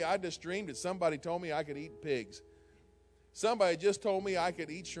sorry. I just dreamed that somebody told me I could eat pigs. Somebody just told me I could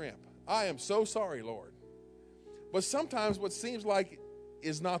eat shrimp. I am so sorry, Lord. But sometimes what seems like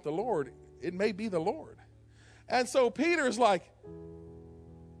is not the Lord, it may be the Lord. And so Peter is like,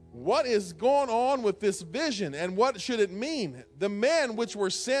 what is going on with this vision, and what should it mean? The men which were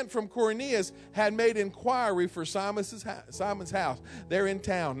sent from Cornelius had made inquiry for Simon's house. They're in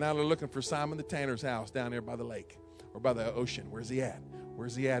town. Now they're looking for Simon the tanner's house down there by the lake or by the ocean. Where's he at?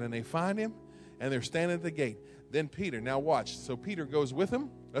 Where's he at? And they find him, and they're standing at the gate. Then Peter, now watch. So Peter goes with them.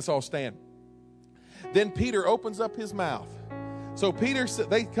 Let's all stand. Then Peter opens up his mouth. So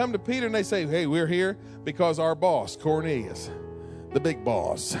they come to Peter and they say, hey, we're here because our boss, Cornelius, the big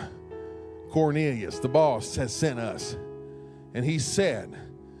boss, Cornelius, the boss, has sent us. And he said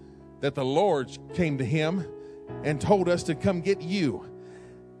that the Lord came to him and told us to come get you.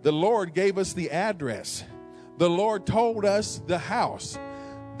 The Lord gave us the address. The Lord told us the house.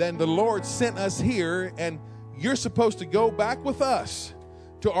 Then the Lord sent us here, and you're supposed to go back with us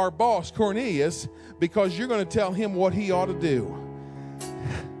to our boss, Cornelius, because you're going to tell him what he ought to do.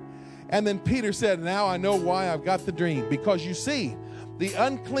 And then Peter said, now I know why I've got the dream. Because you see, the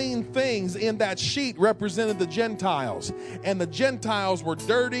unclean things in that sheet represented the Gentiles. And the Gentiles were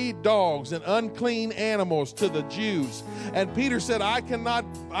dirty dogs and unclean animals to the Jews. And Peter said, I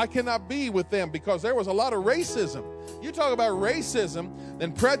cannot be with them, because there was a lot of racism. You talk about racism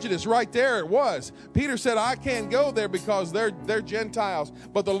and prejudice, right there it was. Peter said, I can't go there because they're Gentiles.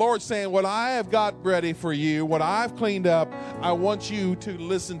 But the Lord's saying, what I have got ready for you, what I've cleaned up, I want you to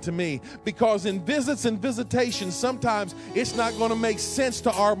listen to me. Because in visits and visitations, sometimes it's not going to make sense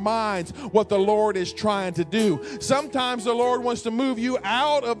to our minds what the Lord is trying to do. Sometimes the Lord wants to move you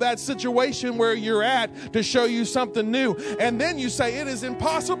out of that situation where you're at to show you something new. And then you say, it is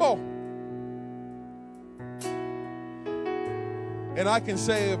impossible. And I can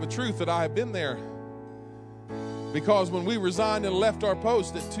say of a truth that I have been there, because when we resigned and left our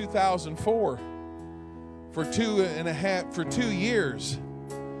post in 2004, for 2 years,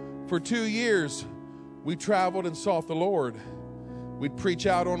 we traveled and sought the Lord. We'd preach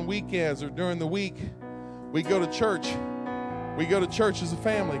out on weekends or during the week. We'd go to church. We go to church as a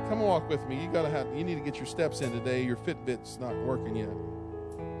family. Come walk with me. You need to get your steps in today. Your Fitbit's not working yet.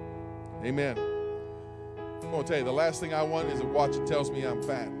 Amen. I'm going to tell you, the last thing I want is a watch that tells me I'm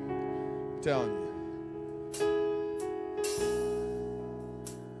fat. I'm telling you.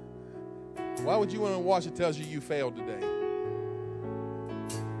 Why would you want a watch that tells you failed today?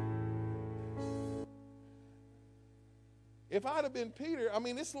 If I'd have been Peter, I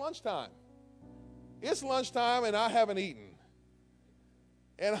mean, it's lunchtime. It's lunchtime and I haven't eaten.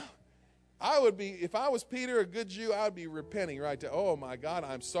 And I would be, if I was Peter, a good Jew, I would be repenting right there. Oh, my God,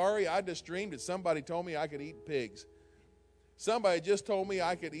 I'm sorry. I just dreamed that somebody told me I could eat pigs. Somebody just told me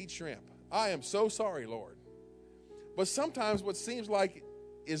I could eat shrimp. I am so sorry, Lord. But sometimes what seems like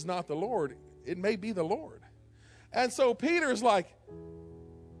is not the Lord, it may be the Lord. And so Peter's like,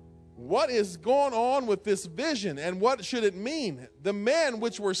 what is going on with this vision, and what should it mean? The men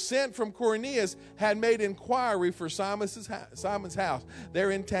which were sent from Cornelius had made inquiry for Simon's house. They're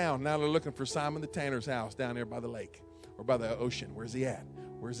in town. Now they're looking for Simon the tanner's house down there by the lake or by the ocean. Where's he at?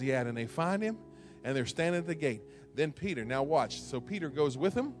 Where's he at? And they find him, and they're standing at the gate. Then Peter, now watch. So Peter goes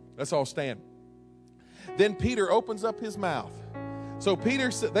with him. Let's all stand. Then Peter opens up his mouth. So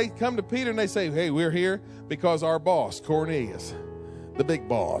they come to Peter and they say, hey, we're here because our boss, Cornelius, the big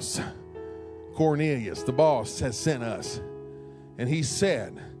boss, Cornelius, the boss, has sent us. And he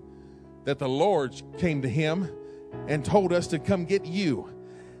said that the Lord came to him and told us to come get you.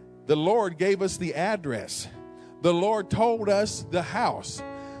 The Lord gave us the address. The Lord told us the house.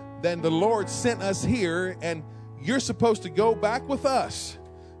 Then the Lord sent us here, and you're supposed to go back with us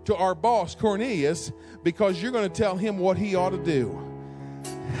to our boss, Cornelius, because you're going to tell him what he ought to do.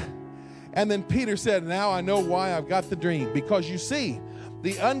 And then Peter said, now I know why I've got the dream. Because you see,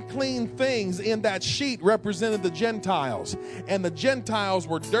 the unclean things in that sheet represented the Gentiles. And the Gentiles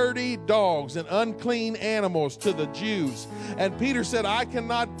were dirty dogs and unclean animals to the Jews. And Peter said, I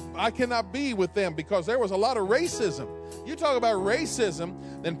cannot be with them, because there was a lot of racism. You talk about racism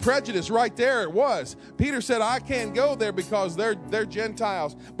and prejudice, right there it was. Peter said, I can't go there because they're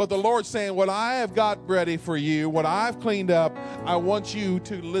Gentiles. But the Lord's saying, what I have got ready for you, what I've cleaned up, I want you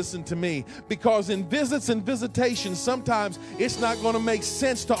to listen to me. Because in visits and visitations, sometimes it's not going to make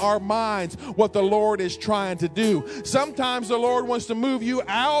sense to our minds what the Lord is trying to do. Sometimes the Lord wants to move you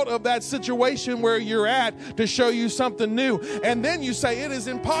out of that situation where you're at to show you something new. And then you say, it is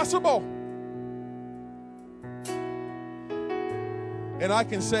impossible. And I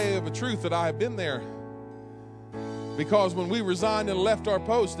can say of a truth that I have been there. Because when we resigned and left our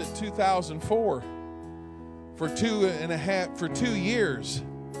post in 2004, for 2 years,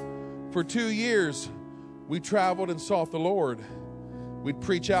 we traveled and sought the Lord. We'd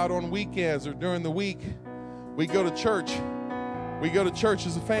preach out on weekends or during the week. We'd go to church. We go to church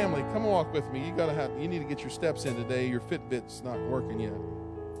as a family. Come walk with me. You need to get your steps in today. Your Fitbit's not working yet.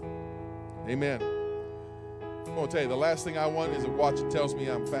 Amen. I'm going to tell you, the last thing I want is a watch that tells me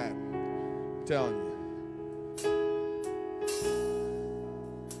I'm fat. I'm telling you.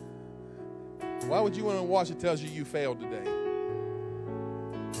 Why would you want a watch that tells you failed today?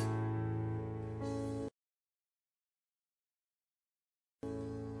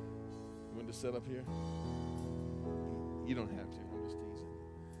 You want to sit up here? You don't have to. I'm just teasing.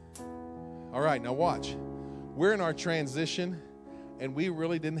 All right, now watch. We're in our transition, and we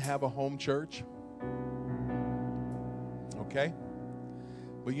really didn't have a home church. Okay?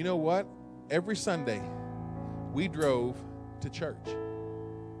 But you know what? Every Sunday, we drove to church.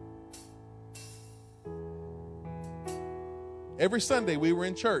 Every Sunday, we were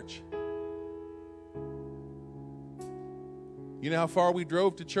in church. You know how far we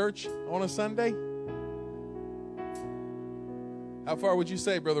drove to church on a Sunday? How far would you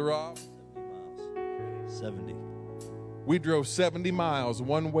say, Brother Rob? 70 miles. 70. We drove 70 miles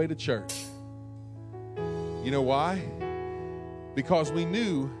one way to church. You know why? Because we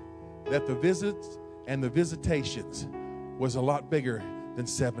knew that the visits and the visitations was a lot bigger than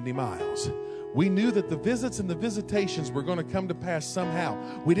 70 miles. We knew that the visits and the visitations were going to come to pass somehow.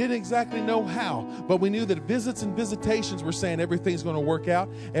 We didn't exactly know how, but we knew that visits and visitations were saying everything's going to work out,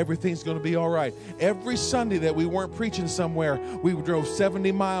 everything's going to be all right. Every Sunday that we weren't preaching somewhere, we drove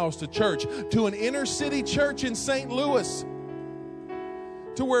 70 miles to church, to an inner city church in St. Louis,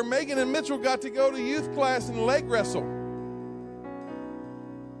 to where Megan and Mitchell got to go to youth class and leg wrestle.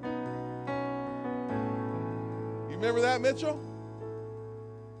 You remember that, Mitchell?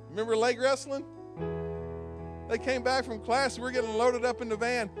 Remember leg wrestling? They came back from class. We're getting loaded up in the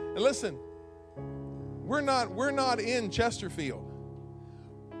van. And listen, we're not in Chesterfield.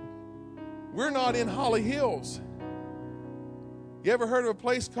 We're not in Holly Hills. You ever heard of a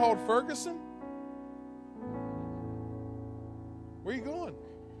place called Ferguson? Where are you going?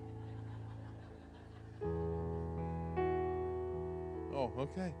 Oh,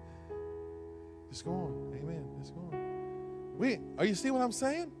 okay. Just go on. Amen. Just go on. Are you see what I'm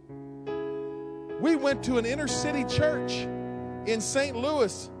saying? We went to an inner city church in St.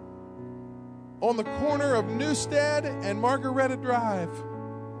 Louis on the corner of Newstead and Margaretta Drive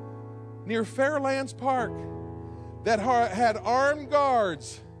near Fairlands Park. that had armed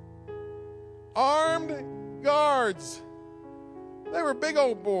guards. Armed guards. They were big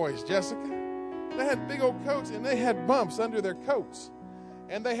old boys, Jessica. They had big old coats, and they had bumps under their coats.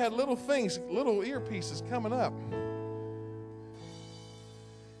 And they had little things, little earpieces coming up.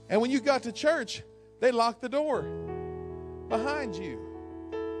 And when you got to church, they locked the door behind you.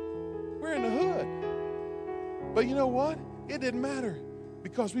 We're in the hood. But you know what? It didn't matter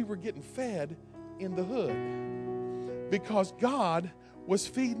because we were getting fed in the hood. Because God was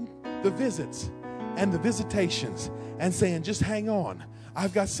feeding the visits and the visitations and saying, just hang on.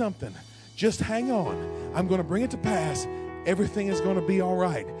 I've got something. Just hang on. I'm going to bring it to pass. Everything is going to be all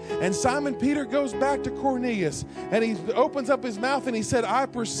right. And Simon Peter goes back to Cornelius and he opens up his mouth and he said, I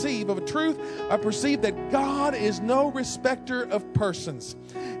perceive of a truth, I perceive that God is no respecter of persons.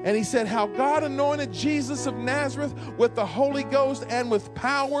 And he said how God anointed Jesus of Nazareth with the Holy Ghost and with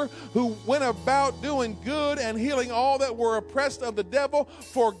power, who went about doing good and healing all that were oppressed of the devil,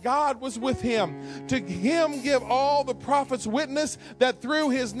 for God was with him. To him give all the prophets witness that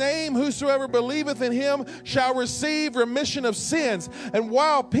through his name whosoever believeth in him shall receive remission of sins. And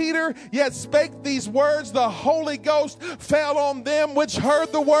while Peter yet spake these words, the Holy Ghost fell on them which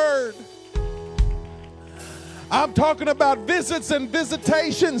heard the word. I'm talking about visits and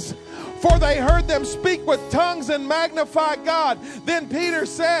visitations. For they heard them speak with tongues and magnify God. Then Peter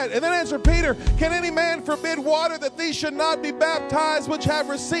said, and then answered Peter, can any man forbid water that these should not be baptized, which have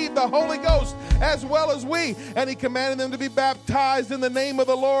received the Holy Ghost as well as we? And he commanded them to be baptized in the name of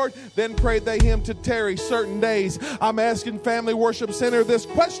the Lord. Then prayed they him to tarry certain days. I'm asking Family Worship Center this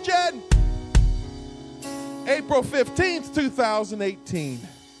question. April 15th, 2018.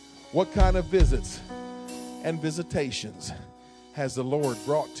 What kind of visits and visitations has the Lord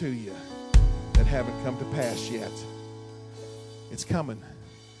brought to you that haven't come to pass yet? It's coming.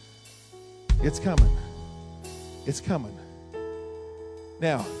 It's coming. It's coming.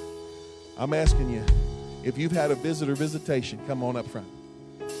 Now, I'm asking you, if you've had a visit or visitation, come on up front.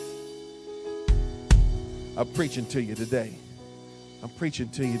 I'm preaching to you today. I'm preaching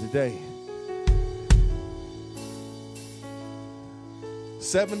to you today.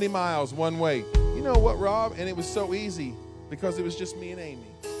 70 miles one way. You know what, Rob? And it was so easy because it was just me and Amy.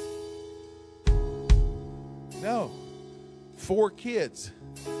 No. 4 kids.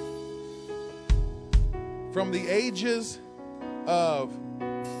 From the ages of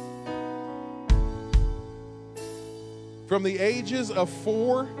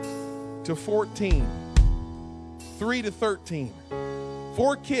 4 to 14. 3 to 13.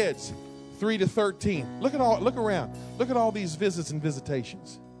 4 kids, 3 to 13. Look around. Look at all these visits and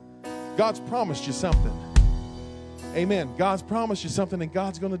visitations. God's promised you something. Amen. God's promised you something, and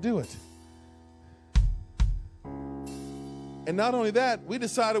God's going to do it. And not only that, we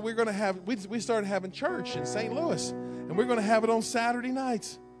decided we're going to have, we started having church in St. Louis, and we're going to have it on Saturday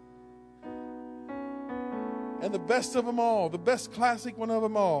nights. And the best of them all, the best classic one of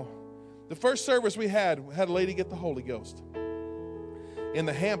them all, the first service we had a lady get the Holy Ghost in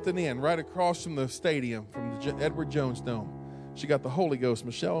the Hampton Inn, right across from the stadium, from the Edward Jones Dome. She got the Holy Ghost.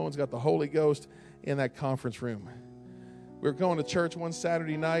 Michelle Owens got the Holy Ghost in that conference room. We were going to church one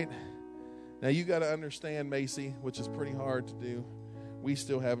Saturday night. Now, you got to understand Macy, which is pretty hard to do. We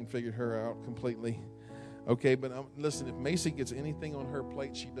still haven't figured her out completely. Okay, but listen, if Macy gets anything on her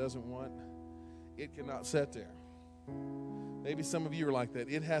plate she doesn't want, it cannot sit there. Maybe some of you are like that.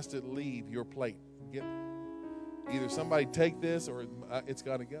 It has to leave your plate. Either somebody take this or it's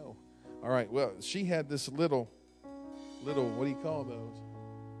got to go. All right, well, she had this little, what do you call those?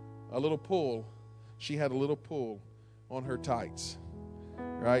 A little pull. She had a little pull on her tights.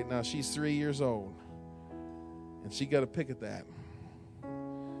 Right? Now, she's 3 years old. And she got to pick at that.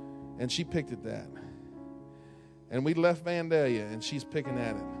 And she picked at that. And we left Vandalia, and she's picking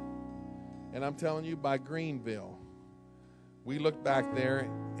at it. And I'm telling you, by Greenville, we looked back there,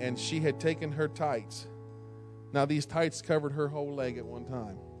 and she had taken her tights. Now, these tights covered her whole leg at one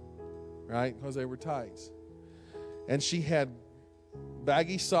time. Right? Because they were tights. And she had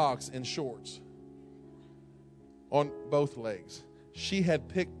baggy socks and shorts on both legs. She had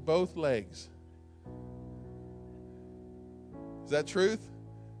picked both legs. Is that truth?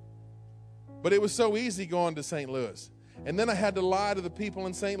 But it was so easy going to St. Louis. And then I had to lie to the people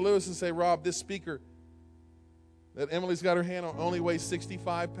in St. Louis and say, Rob, this speaker that Emily's got her hand on only weighs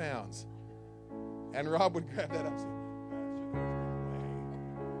 65 pounds. And Rob would grab that up and say,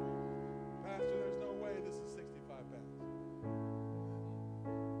 Pastor, there's no way this is 65 pounds.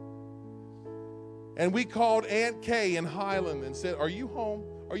 And we called Aunt Kay in Highland and said, are you home?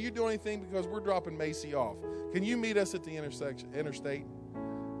 Are you doing anything? Because we're dropping Macy off. Can you meet us at the interstate?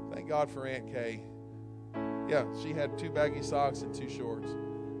 Thank God for Aunt Kay. Yeah, she had 2 baggy socks and 2 shorts.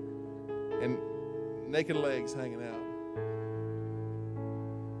 And naked legs hanging out.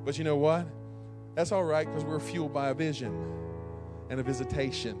 But you know what? That's all right, because we're fueled by a vision and a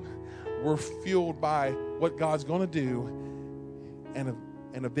visitation. We're fueled by what God's going to do and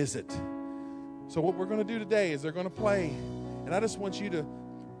a visit. So what we're going to do today is they're going to play. And I just want you to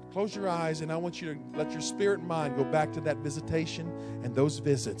close your eyes, and I want you to let your spirit and mind go back to that visitation and those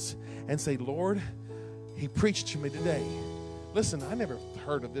visits and say, Lord, He preached to me today. Listen, I never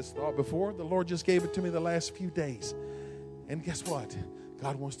heard of this thought before. The Lord just gave it to me the last few days. And guess what?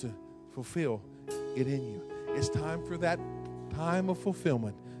 God wants to fulfill it in you. It's time for that time of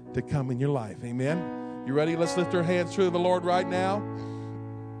fulfillment to come in your life. Amen. You ready? Let's lift our hands to the Lord right now.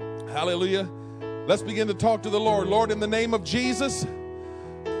 Hallelujah. Let's begin to talk to the Lord. Lord, in the name of Jesus,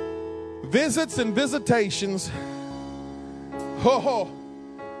 visits and visitations. Oh,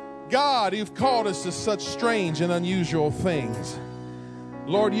 God, You've called us to such strange and unusual things.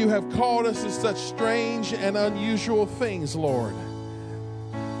 Lord, You have called us to such strange and unusual things, Lord,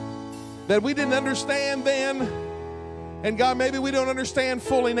 that we didn't understand then. And God, maybe we don't understand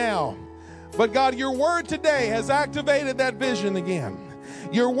fully now. But God, Your word today has activated that vision again.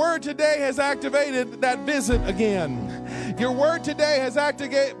 Your word today has activated that visit again. Your word today has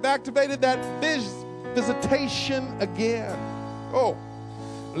activated that visitation again. Oh.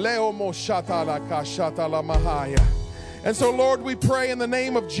 And so, Lord, we pray in the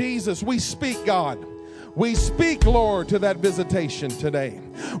name of Jesus. We speak, God. We speak, Lord, to that visitation today.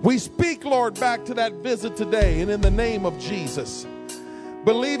 We speak, Lord, back to that visit today. And in the name of Jesus,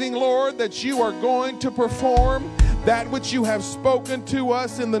 believing, Lord, that You are going to perform that which You have spoken to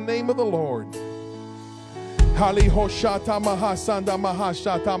us in the name of the Lord.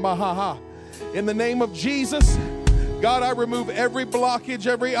 In the name of Jesus, God, I remove every blockage,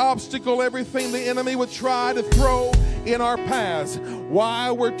 every obstacle, everything the enemy would try to throw in our paths.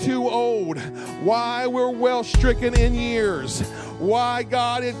 Why we're too old. Why we're well stricken in years. Why,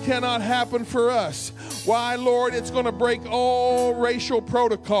 God, it cannot happen for us. Why, Lord, it's going to break all racial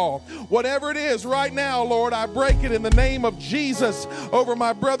protocol. Whatever it is right now, Lord, I break it in the name of Jesus over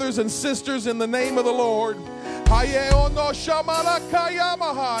my brothers and sisters in the name of the Lord.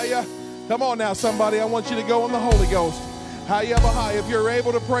 Come on now, somebody. I want you to go in the Holy Ghost. If you're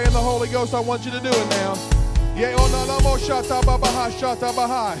able to pray in the Holy Ghost, I want you to do it now.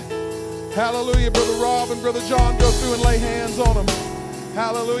 Hallelujah. Brother Rob and Brother John, go through and lay hands on them.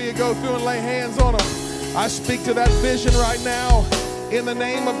 Hallelujah. Go through and lay hands on them. I speak to that vision right now in the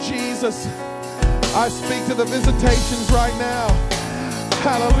name of Jesus. I speak to the visitations right now.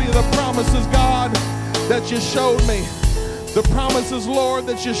 Hallelujah. The promises, God, that You showed me. The promises, Lord,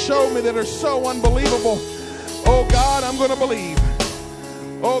 that You showed me that are so unbelievable. Oh, God, I'm going to believe.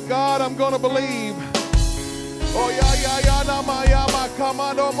 Oh, God, I'm going to believe. Oh,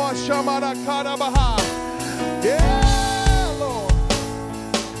 yeah, Lord.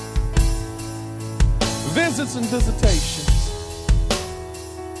 Visits and visitations.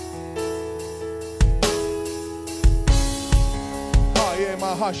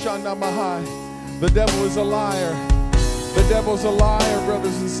 The devil is a liar. The devil's a liar,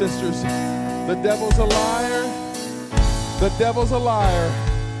 brothers and sisters. The devil's a liar. The devil's a liar.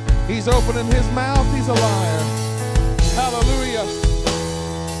 He's opening his mouth. He's a liar. Hallelujah.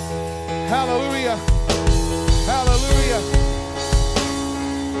 Hallelujah. Hallelujah.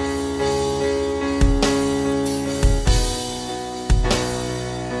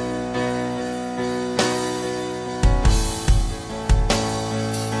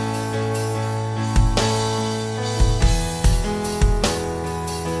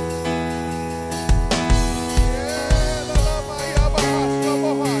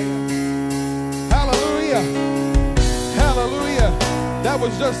 That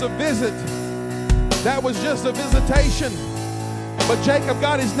was just a visit. That was just a visitation. But Jacob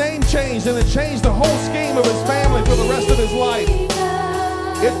got his name changed, and it changed the whole scheme of his family for the rest of his life.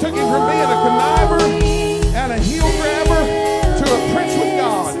 It took him from being a conniver and a heel grabber to a prince with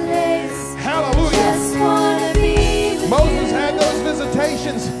God. Hallelujah. Moses had those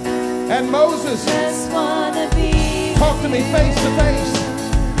visitations, and Moses talked to me face to face.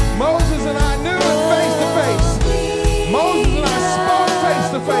 Moses and I knew it face to face. Moses and I spoke face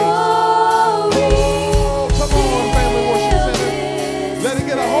to face. Oh, come on, family worship center. Let it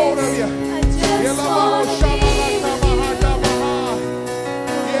get a hold of you.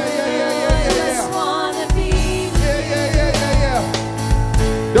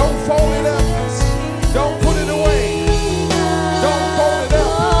 Don't fold it up. Don't put it away. Don't fold it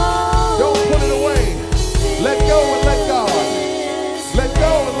up. Don't put it away. Let go and let God.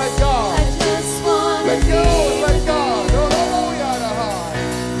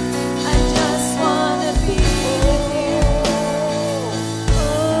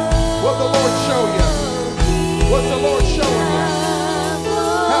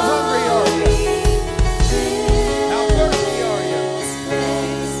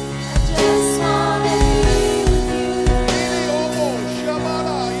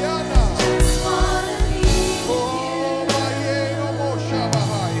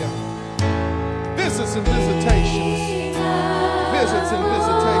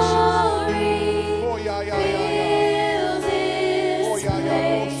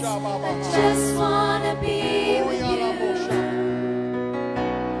 just wanna be with you.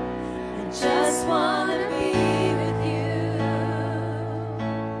 I just wanna be with you.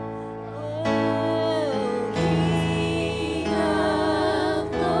 Oh, King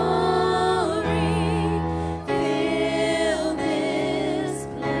of glory, fill this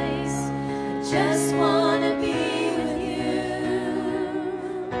place. I just wanna be with you.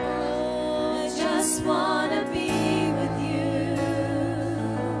 Oh, I just wanna be with you.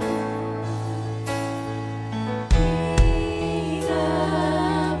 King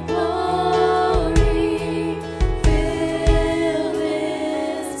of glory, fill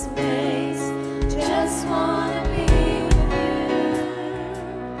this place. Just wanna be with you.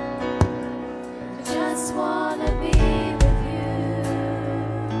 Just wanna be with you.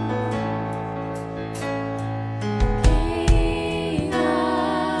 King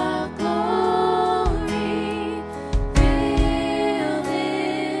of glory, fill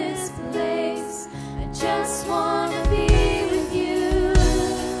this place. I just wanna be with you. I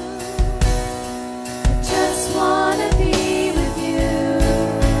just wanna be with you.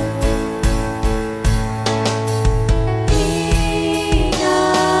 King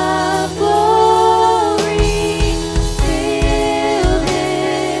of glory, fill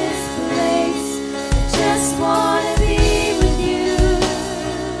this place. I just wanna be with you. I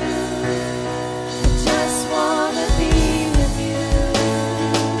just wanna be with you.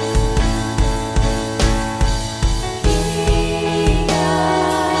 King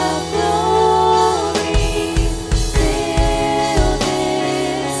of glory, fill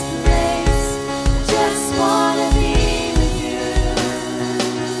this place. I just wanna be with you. I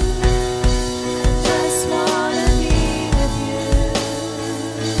just wanna be with you.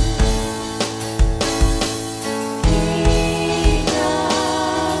 King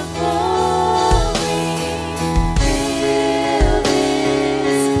of glory, fill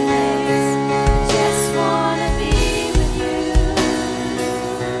this place. Just wanna be with you.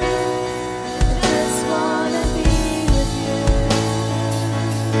 Just wanna be with you.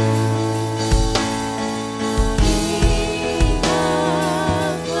 King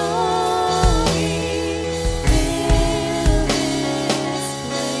of glory, fill this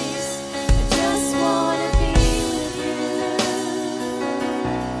place. I just wanna be with you.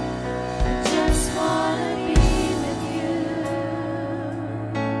 I just wanna be with you.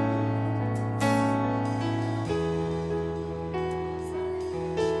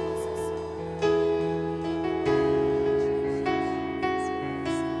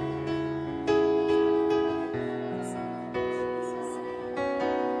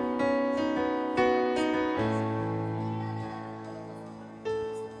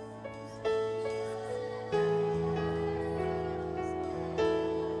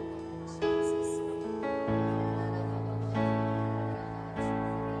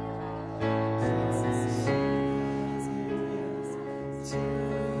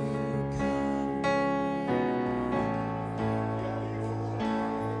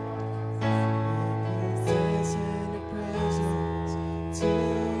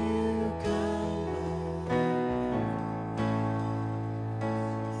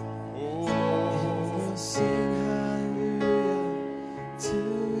 Oh, Lord. Sing hallelujah till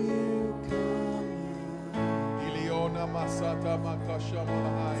you come. Iliona Masata Makasha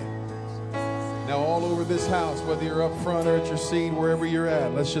Malahai. Now, all over this house, whether you're up front or at your seat, wherever you're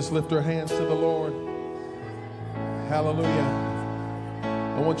at, let's just lift our hands to the Lord. Hallelujah.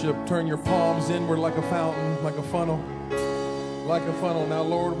 I want you to turn your palms inward like a fountain, like a funnel. Like a funnel. Now,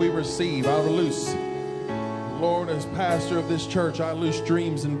 Lord, we receive. I release. Lord, as pastor of this church, I loose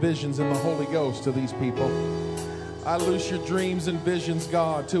dreams and visions in the Holy Ghost to these people. I loose your dreams and visions,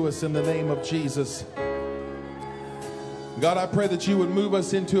 God, to us in the name of Jesus. God, I pray that you would move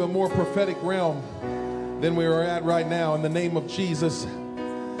us into a more prophetic realm than we are at right now in the name of Jesus.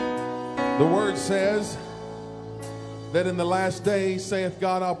 The word says that in the last days, saith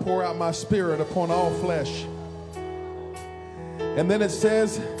God, I'll pour out my spirit upon all flesh. And then it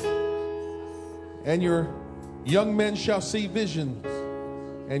says, and your young men shall see visions,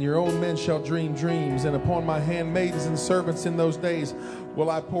 and your old men shall dream dreams. And upon my handmaidens and servants in those days will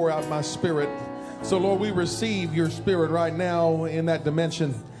I pour out my spirit. So, Lord, we receive your spirit right now in that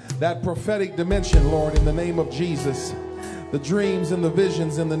dimension, that prophetic dimension, Lord, in the name of Jesus. The dreams and the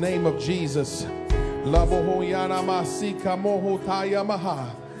visions in the name of Jesus. Lord,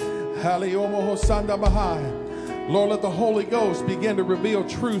 let the Holy Ghost begin to reveal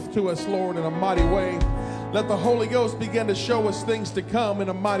truth to us, Lord, in a mighty way. Let the Holy Ghost begin to show us things to come in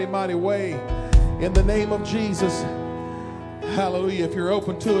a mighty, mighty way. In the name of Jesus. Hallelujah. If you're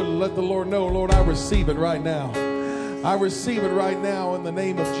open to it, let the Lord know, Lord, I receive it right now. I receive it right now in the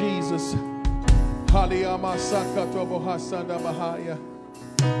name of Jesus.